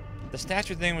 The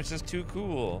statue thing was just too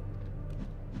cool.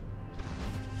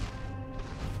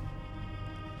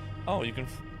 Oh, you can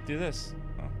do this.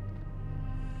 Oh.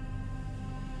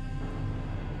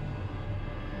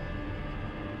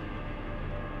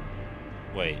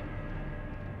 Wait.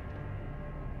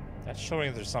 That's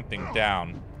showing there's something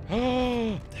down.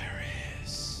 Oh, there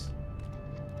is.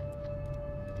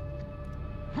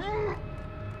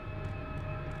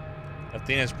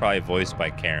 Athena's probably voiced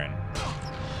by Karen.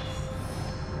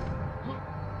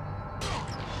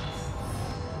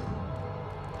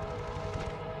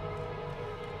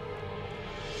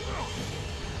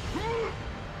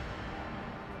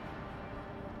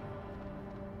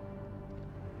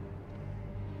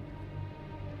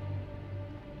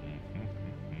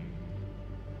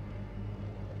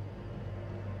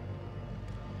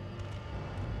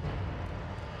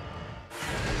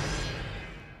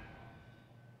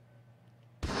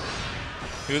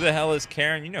 Who the hell is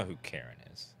Karen? You know who Karen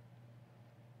is.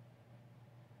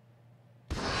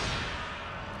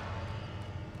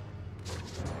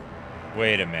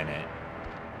 Wait a minute.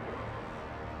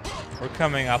 We're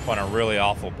coming up on a really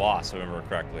awful boss, if I remember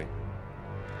correctly.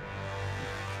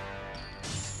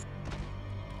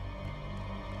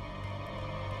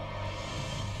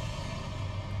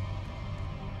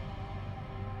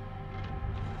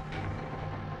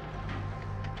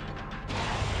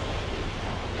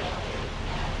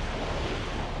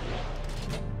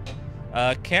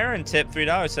 Karen tip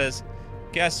 $3 says,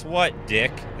 guess what,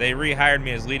 dick? They rehired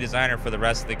me as lead designer for the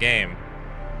rest of the game.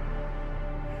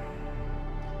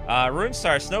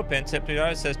 Runestar Snowpin tip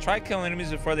 $3 says, try killing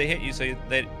enemies before they hit you so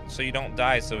you don't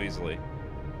die so easily.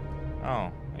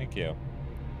 Oh, thank you.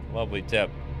 Lovely tip.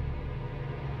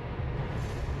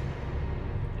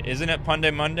 Isn't it Pun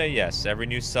Day Monday? Yes. Every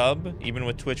new sub, even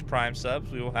with Twitch Prime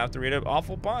subs, we will have to read an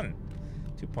awful pun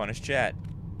to punish chat.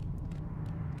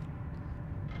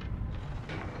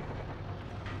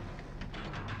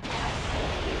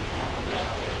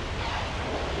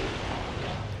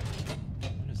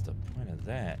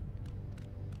 That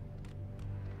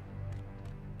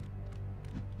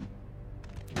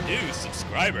New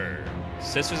subscriber.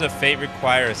 Sisters of Fate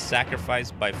require a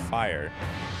sacrifice by fire.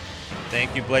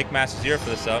 Thank you, Blake Masters Zero, for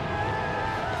the sub.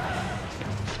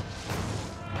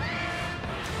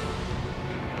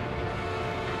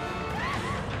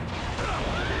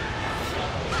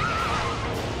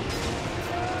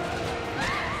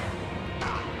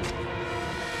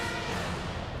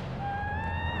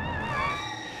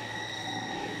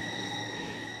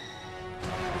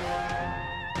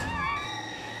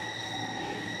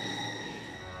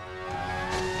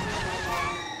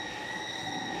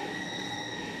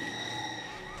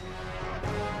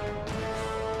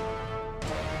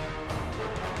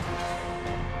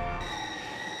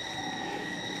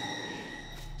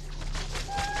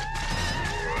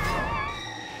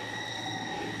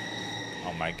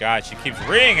 my god, she keeps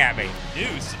reading at me.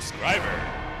 New subscriber.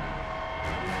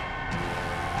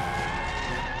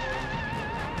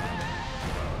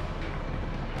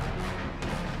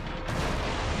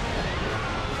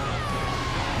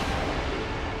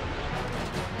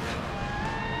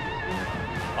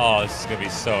 Oh, this is gonna be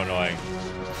so annoying.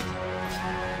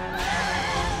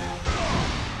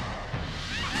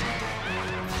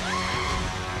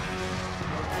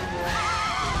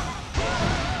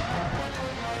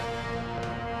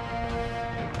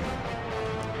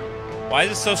 Why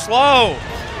is it so slow?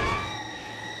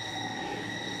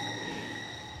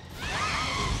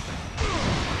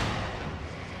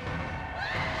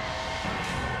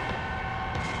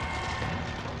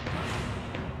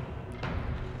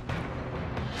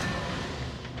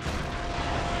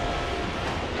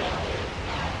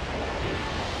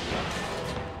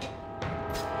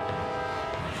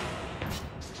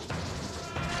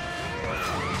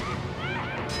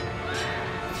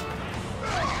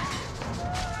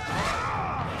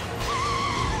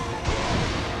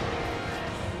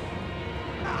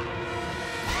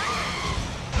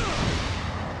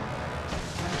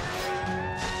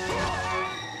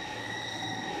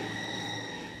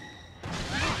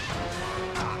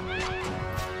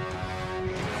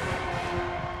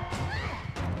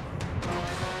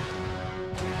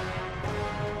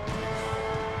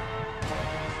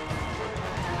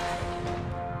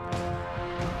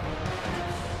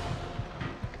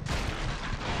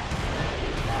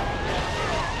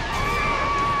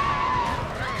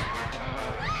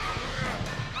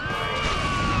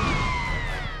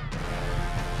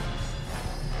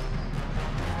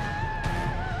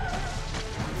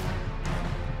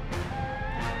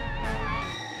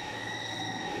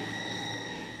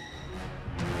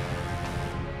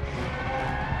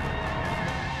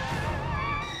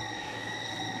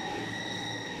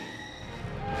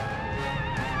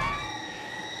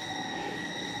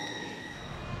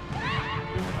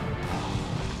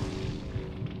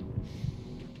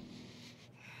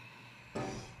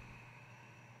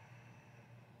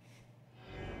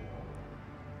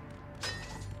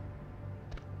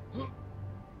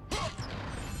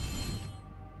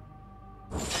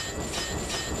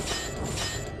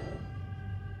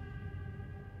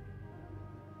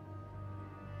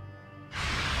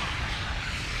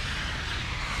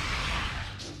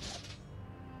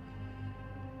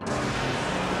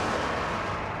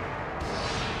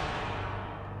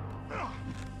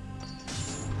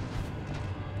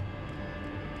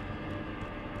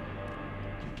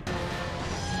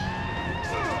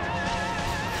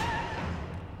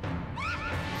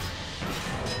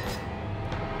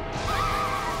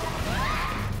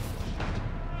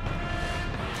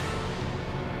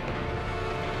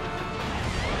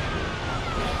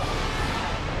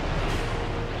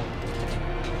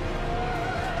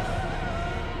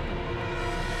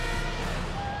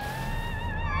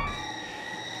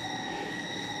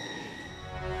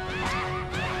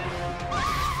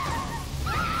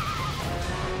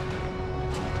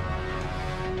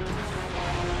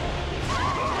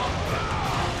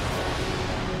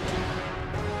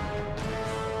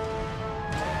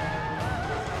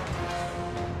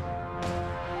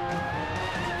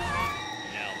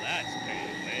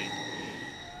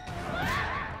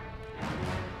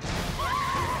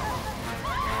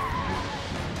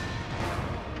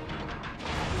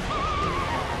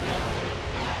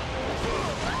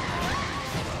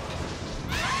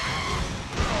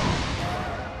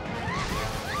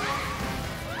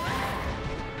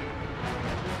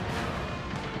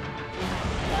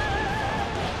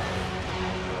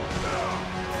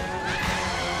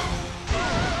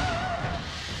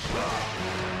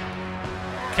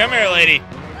 Come here, lady.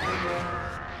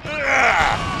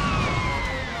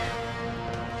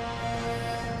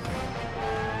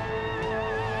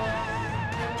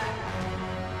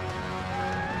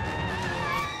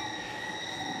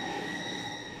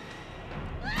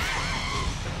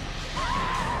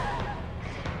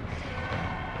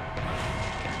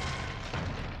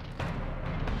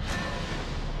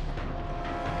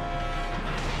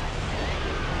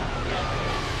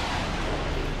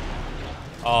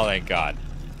 Oh, thank God.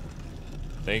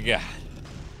 Thank God.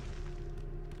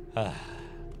 Why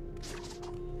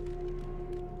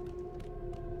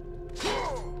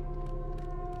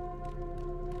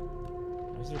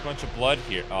is there a bunch of blood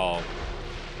here? Oh,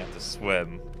 you have to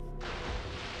swim.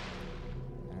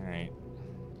 Alright.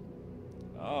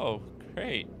 Oh,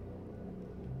 great.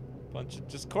 Bunch of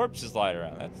just corpses lying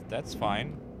around. That's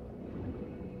fine.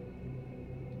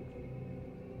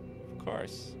 Of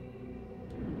course.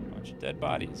 Bunch of dead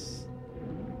bodies.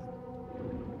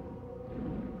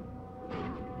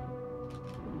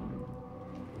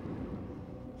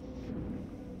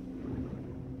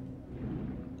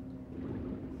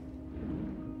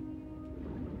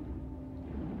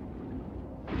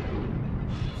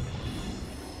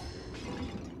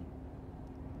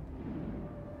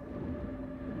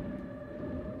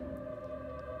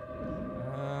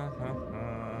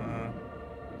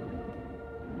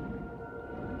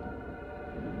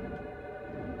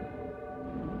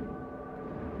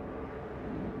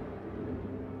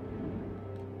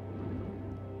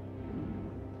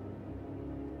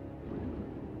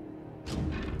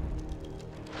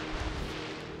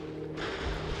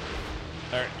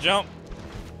 Alright, jump.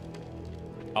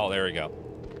 Oh, there we go.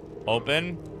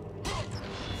 Open.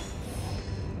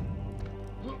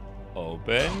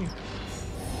 Open.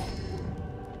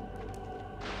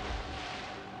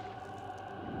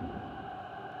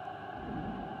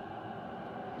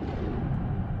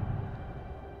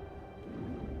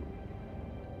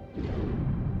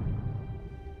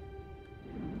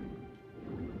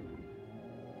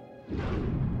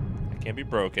 It can't be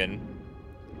broken.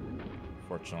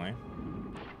 Fortunately.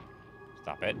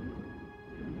 Stop it.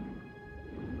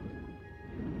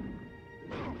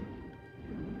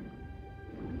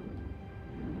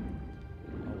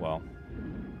 Oh well.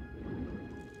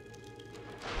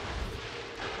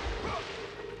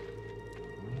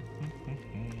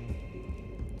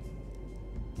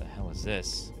 What the hell is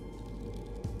this?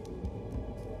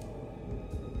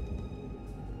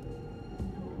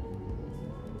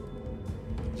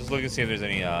 Just look and see if there's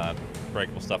any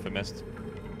breakable stuff I missed.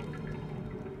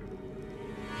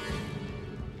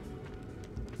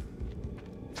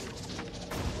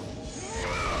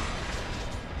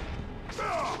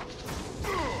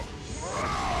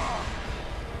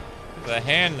 There's a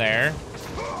hand there.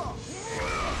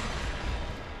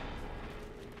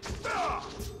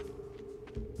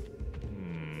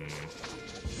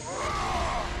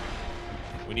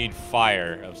 We need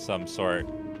fire of some sort.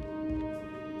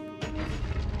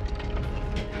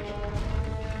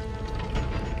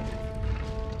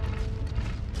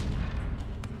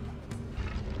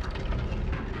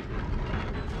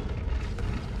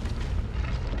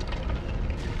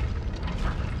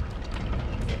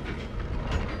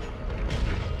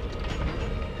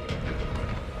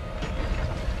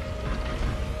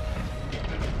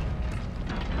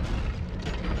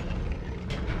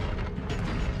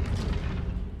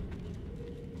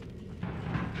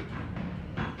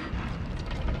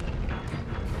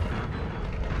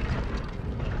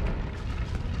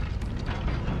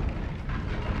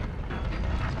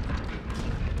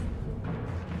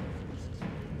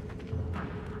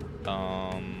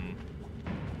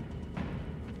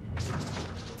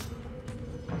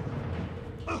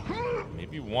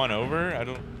 Maybe one over? I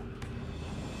don't...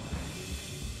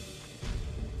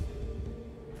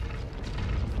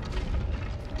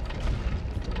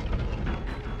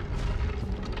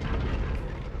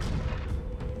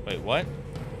 Wait, what?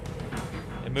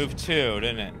 It moved two,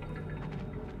 didn't it?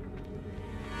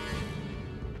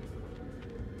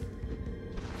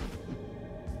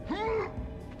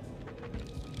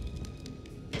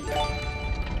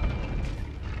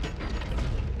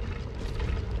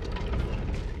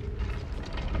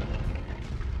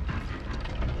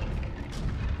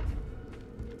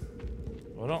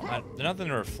 There's nothing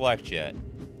to reflect yet.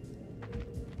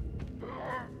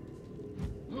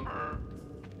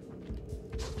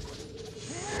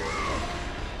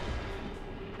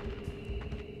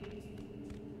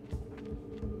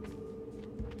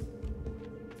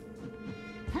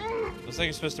 Looks like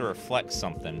you're supposed to reflect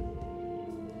something.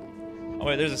 Oh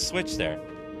wait, there's a switch there.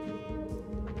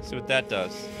 Let's see what that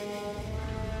does.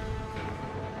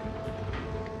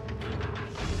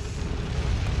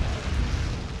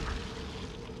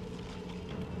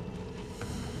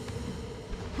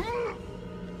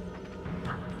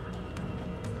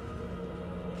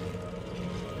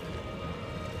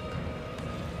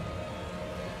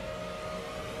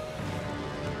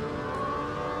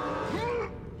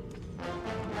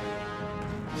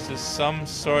 Some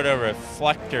sort of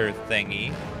reflector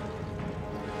thingy.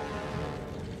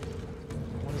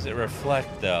 What does it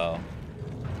reflect, though?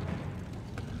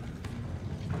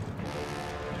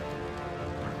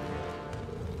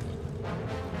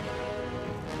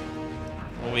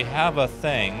 Well, we have a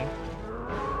thing.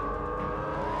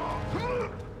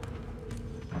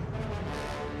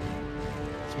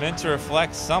 It's meant to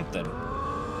reflect something.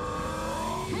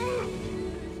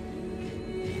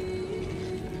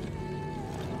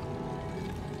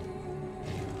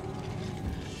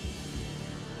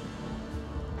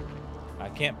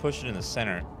 Can't push it in the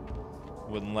center.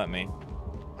 Wouldn't let me.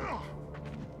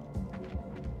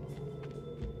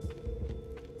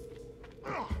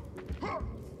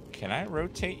 Can I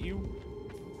rotate you?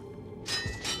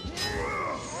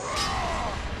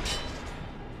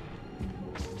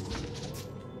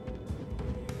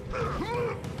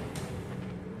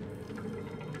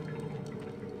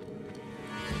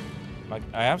 Like,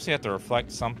 I obviously have to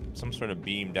reflect some sort of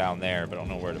beam down there, but I don't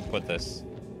know where to put this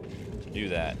to do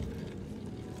that.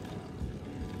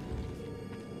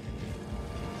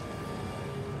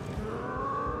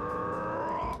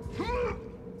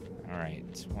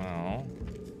 Well,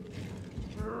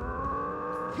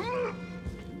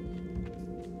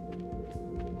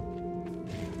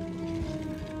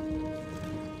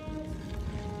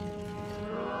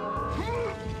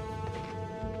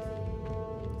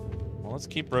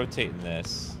 Let's keep rotating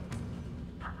this.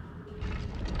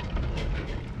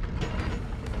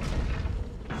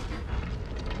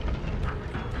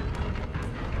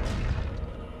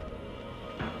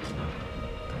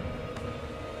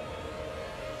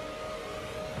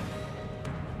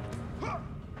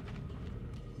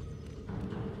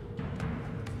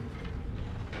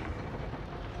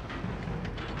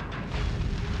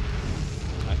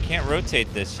 Can't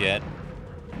rotate this yet.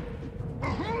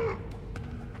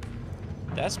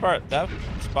 That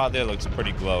spot there looks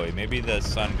pretty glowy. Maybe the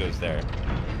sun goes there.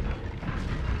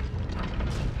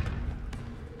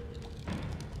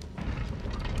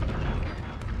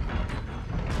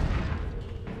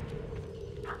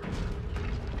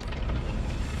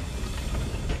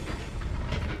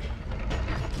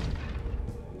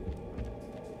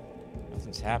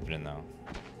 Nothing's happening though.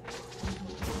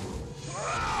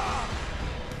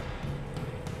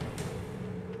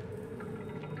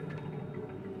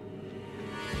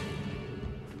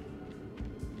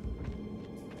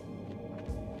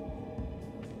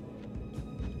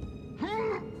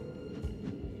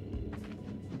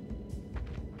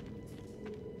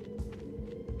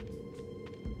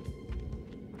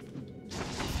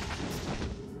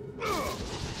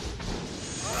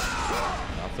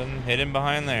 Nothing hidden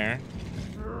behind there.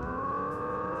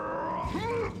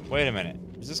 Wait a minute.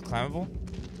 Is this climbable?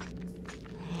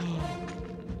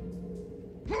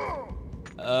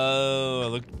 Oh, it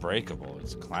looked breakable.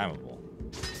 It's climbable.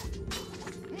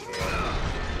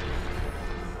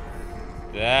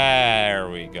 There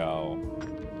we go.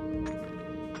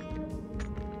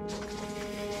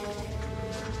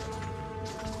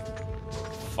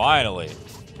 Finally.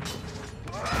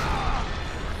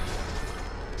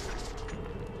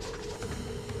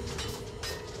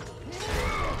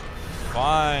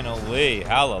 Finally.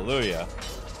 Hallelujah.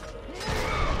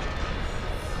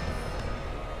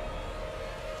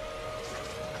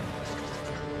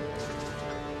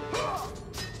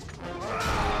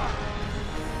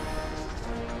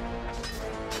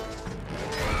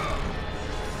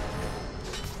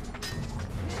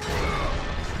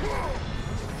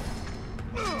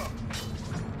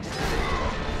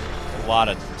 A lot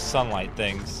of sunlight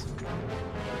things.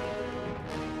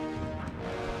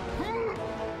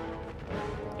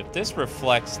 If this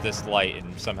reflects this light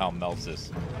and somehow melts this,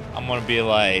 I'm gonna be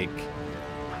like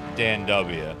Dan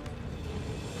W.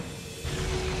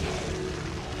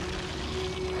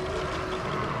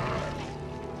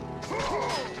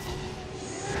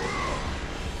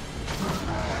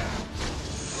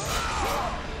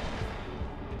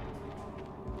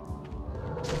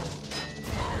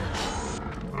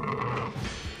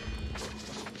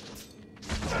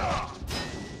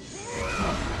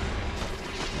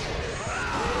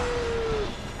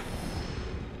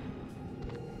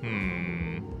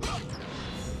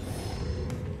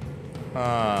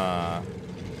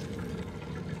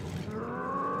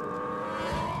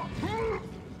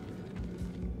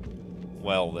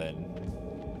 Well then.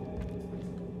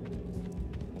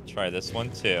 We'll try this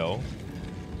one too.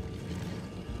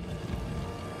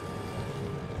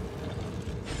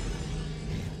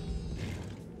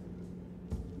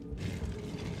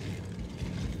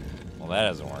 Well, that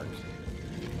doesn't work.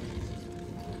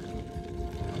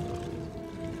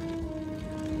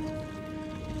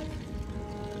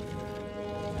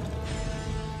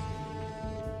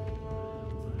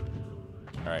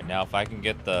 Alright, now if I can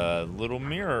get the little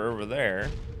mirror over there.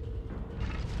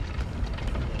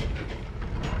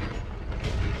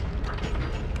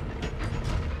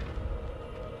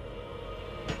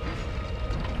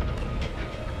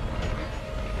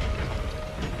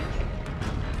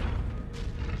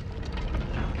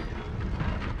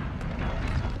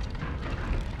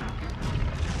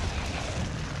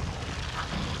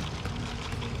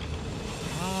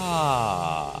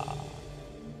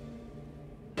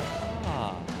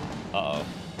 Uh-oh.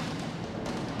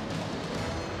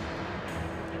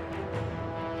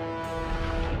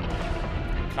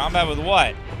 Combat with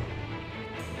what?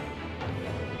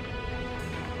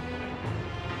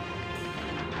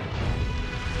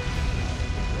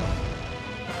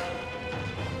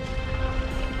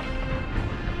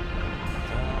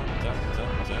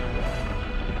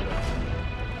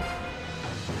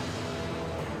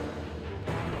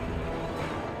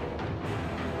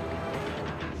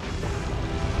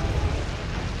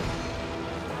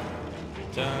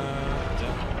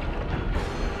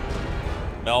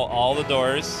 Melt all the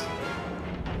doors.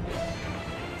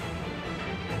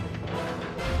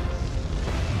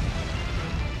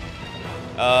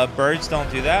 Birds don't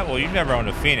do that? Well, you've never owned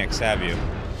a phoenix, have you?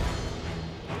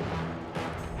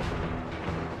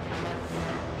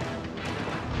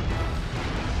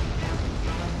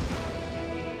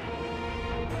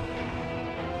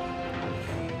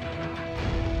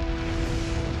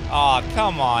 Aw,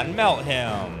 come on, melt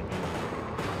him.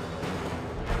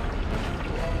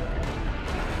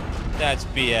 That's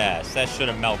BS. That should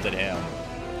have melted him.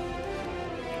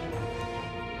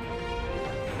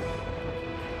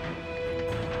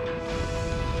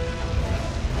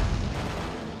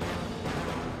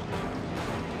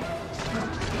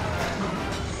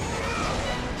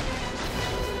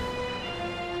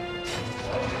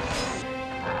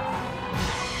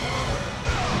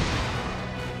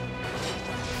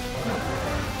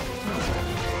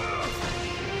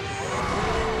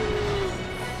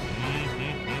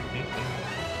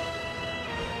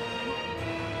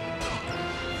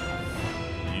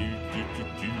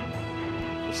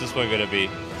 What's this one gonna be?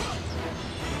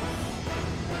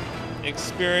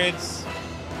 Experience.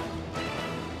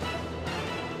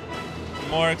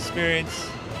 More experience.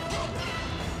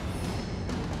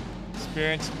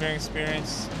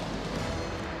 Experience.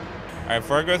 Alright,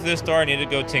 before I go through this door, I need to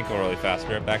go tinkle really fast.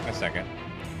 Be right back in a second.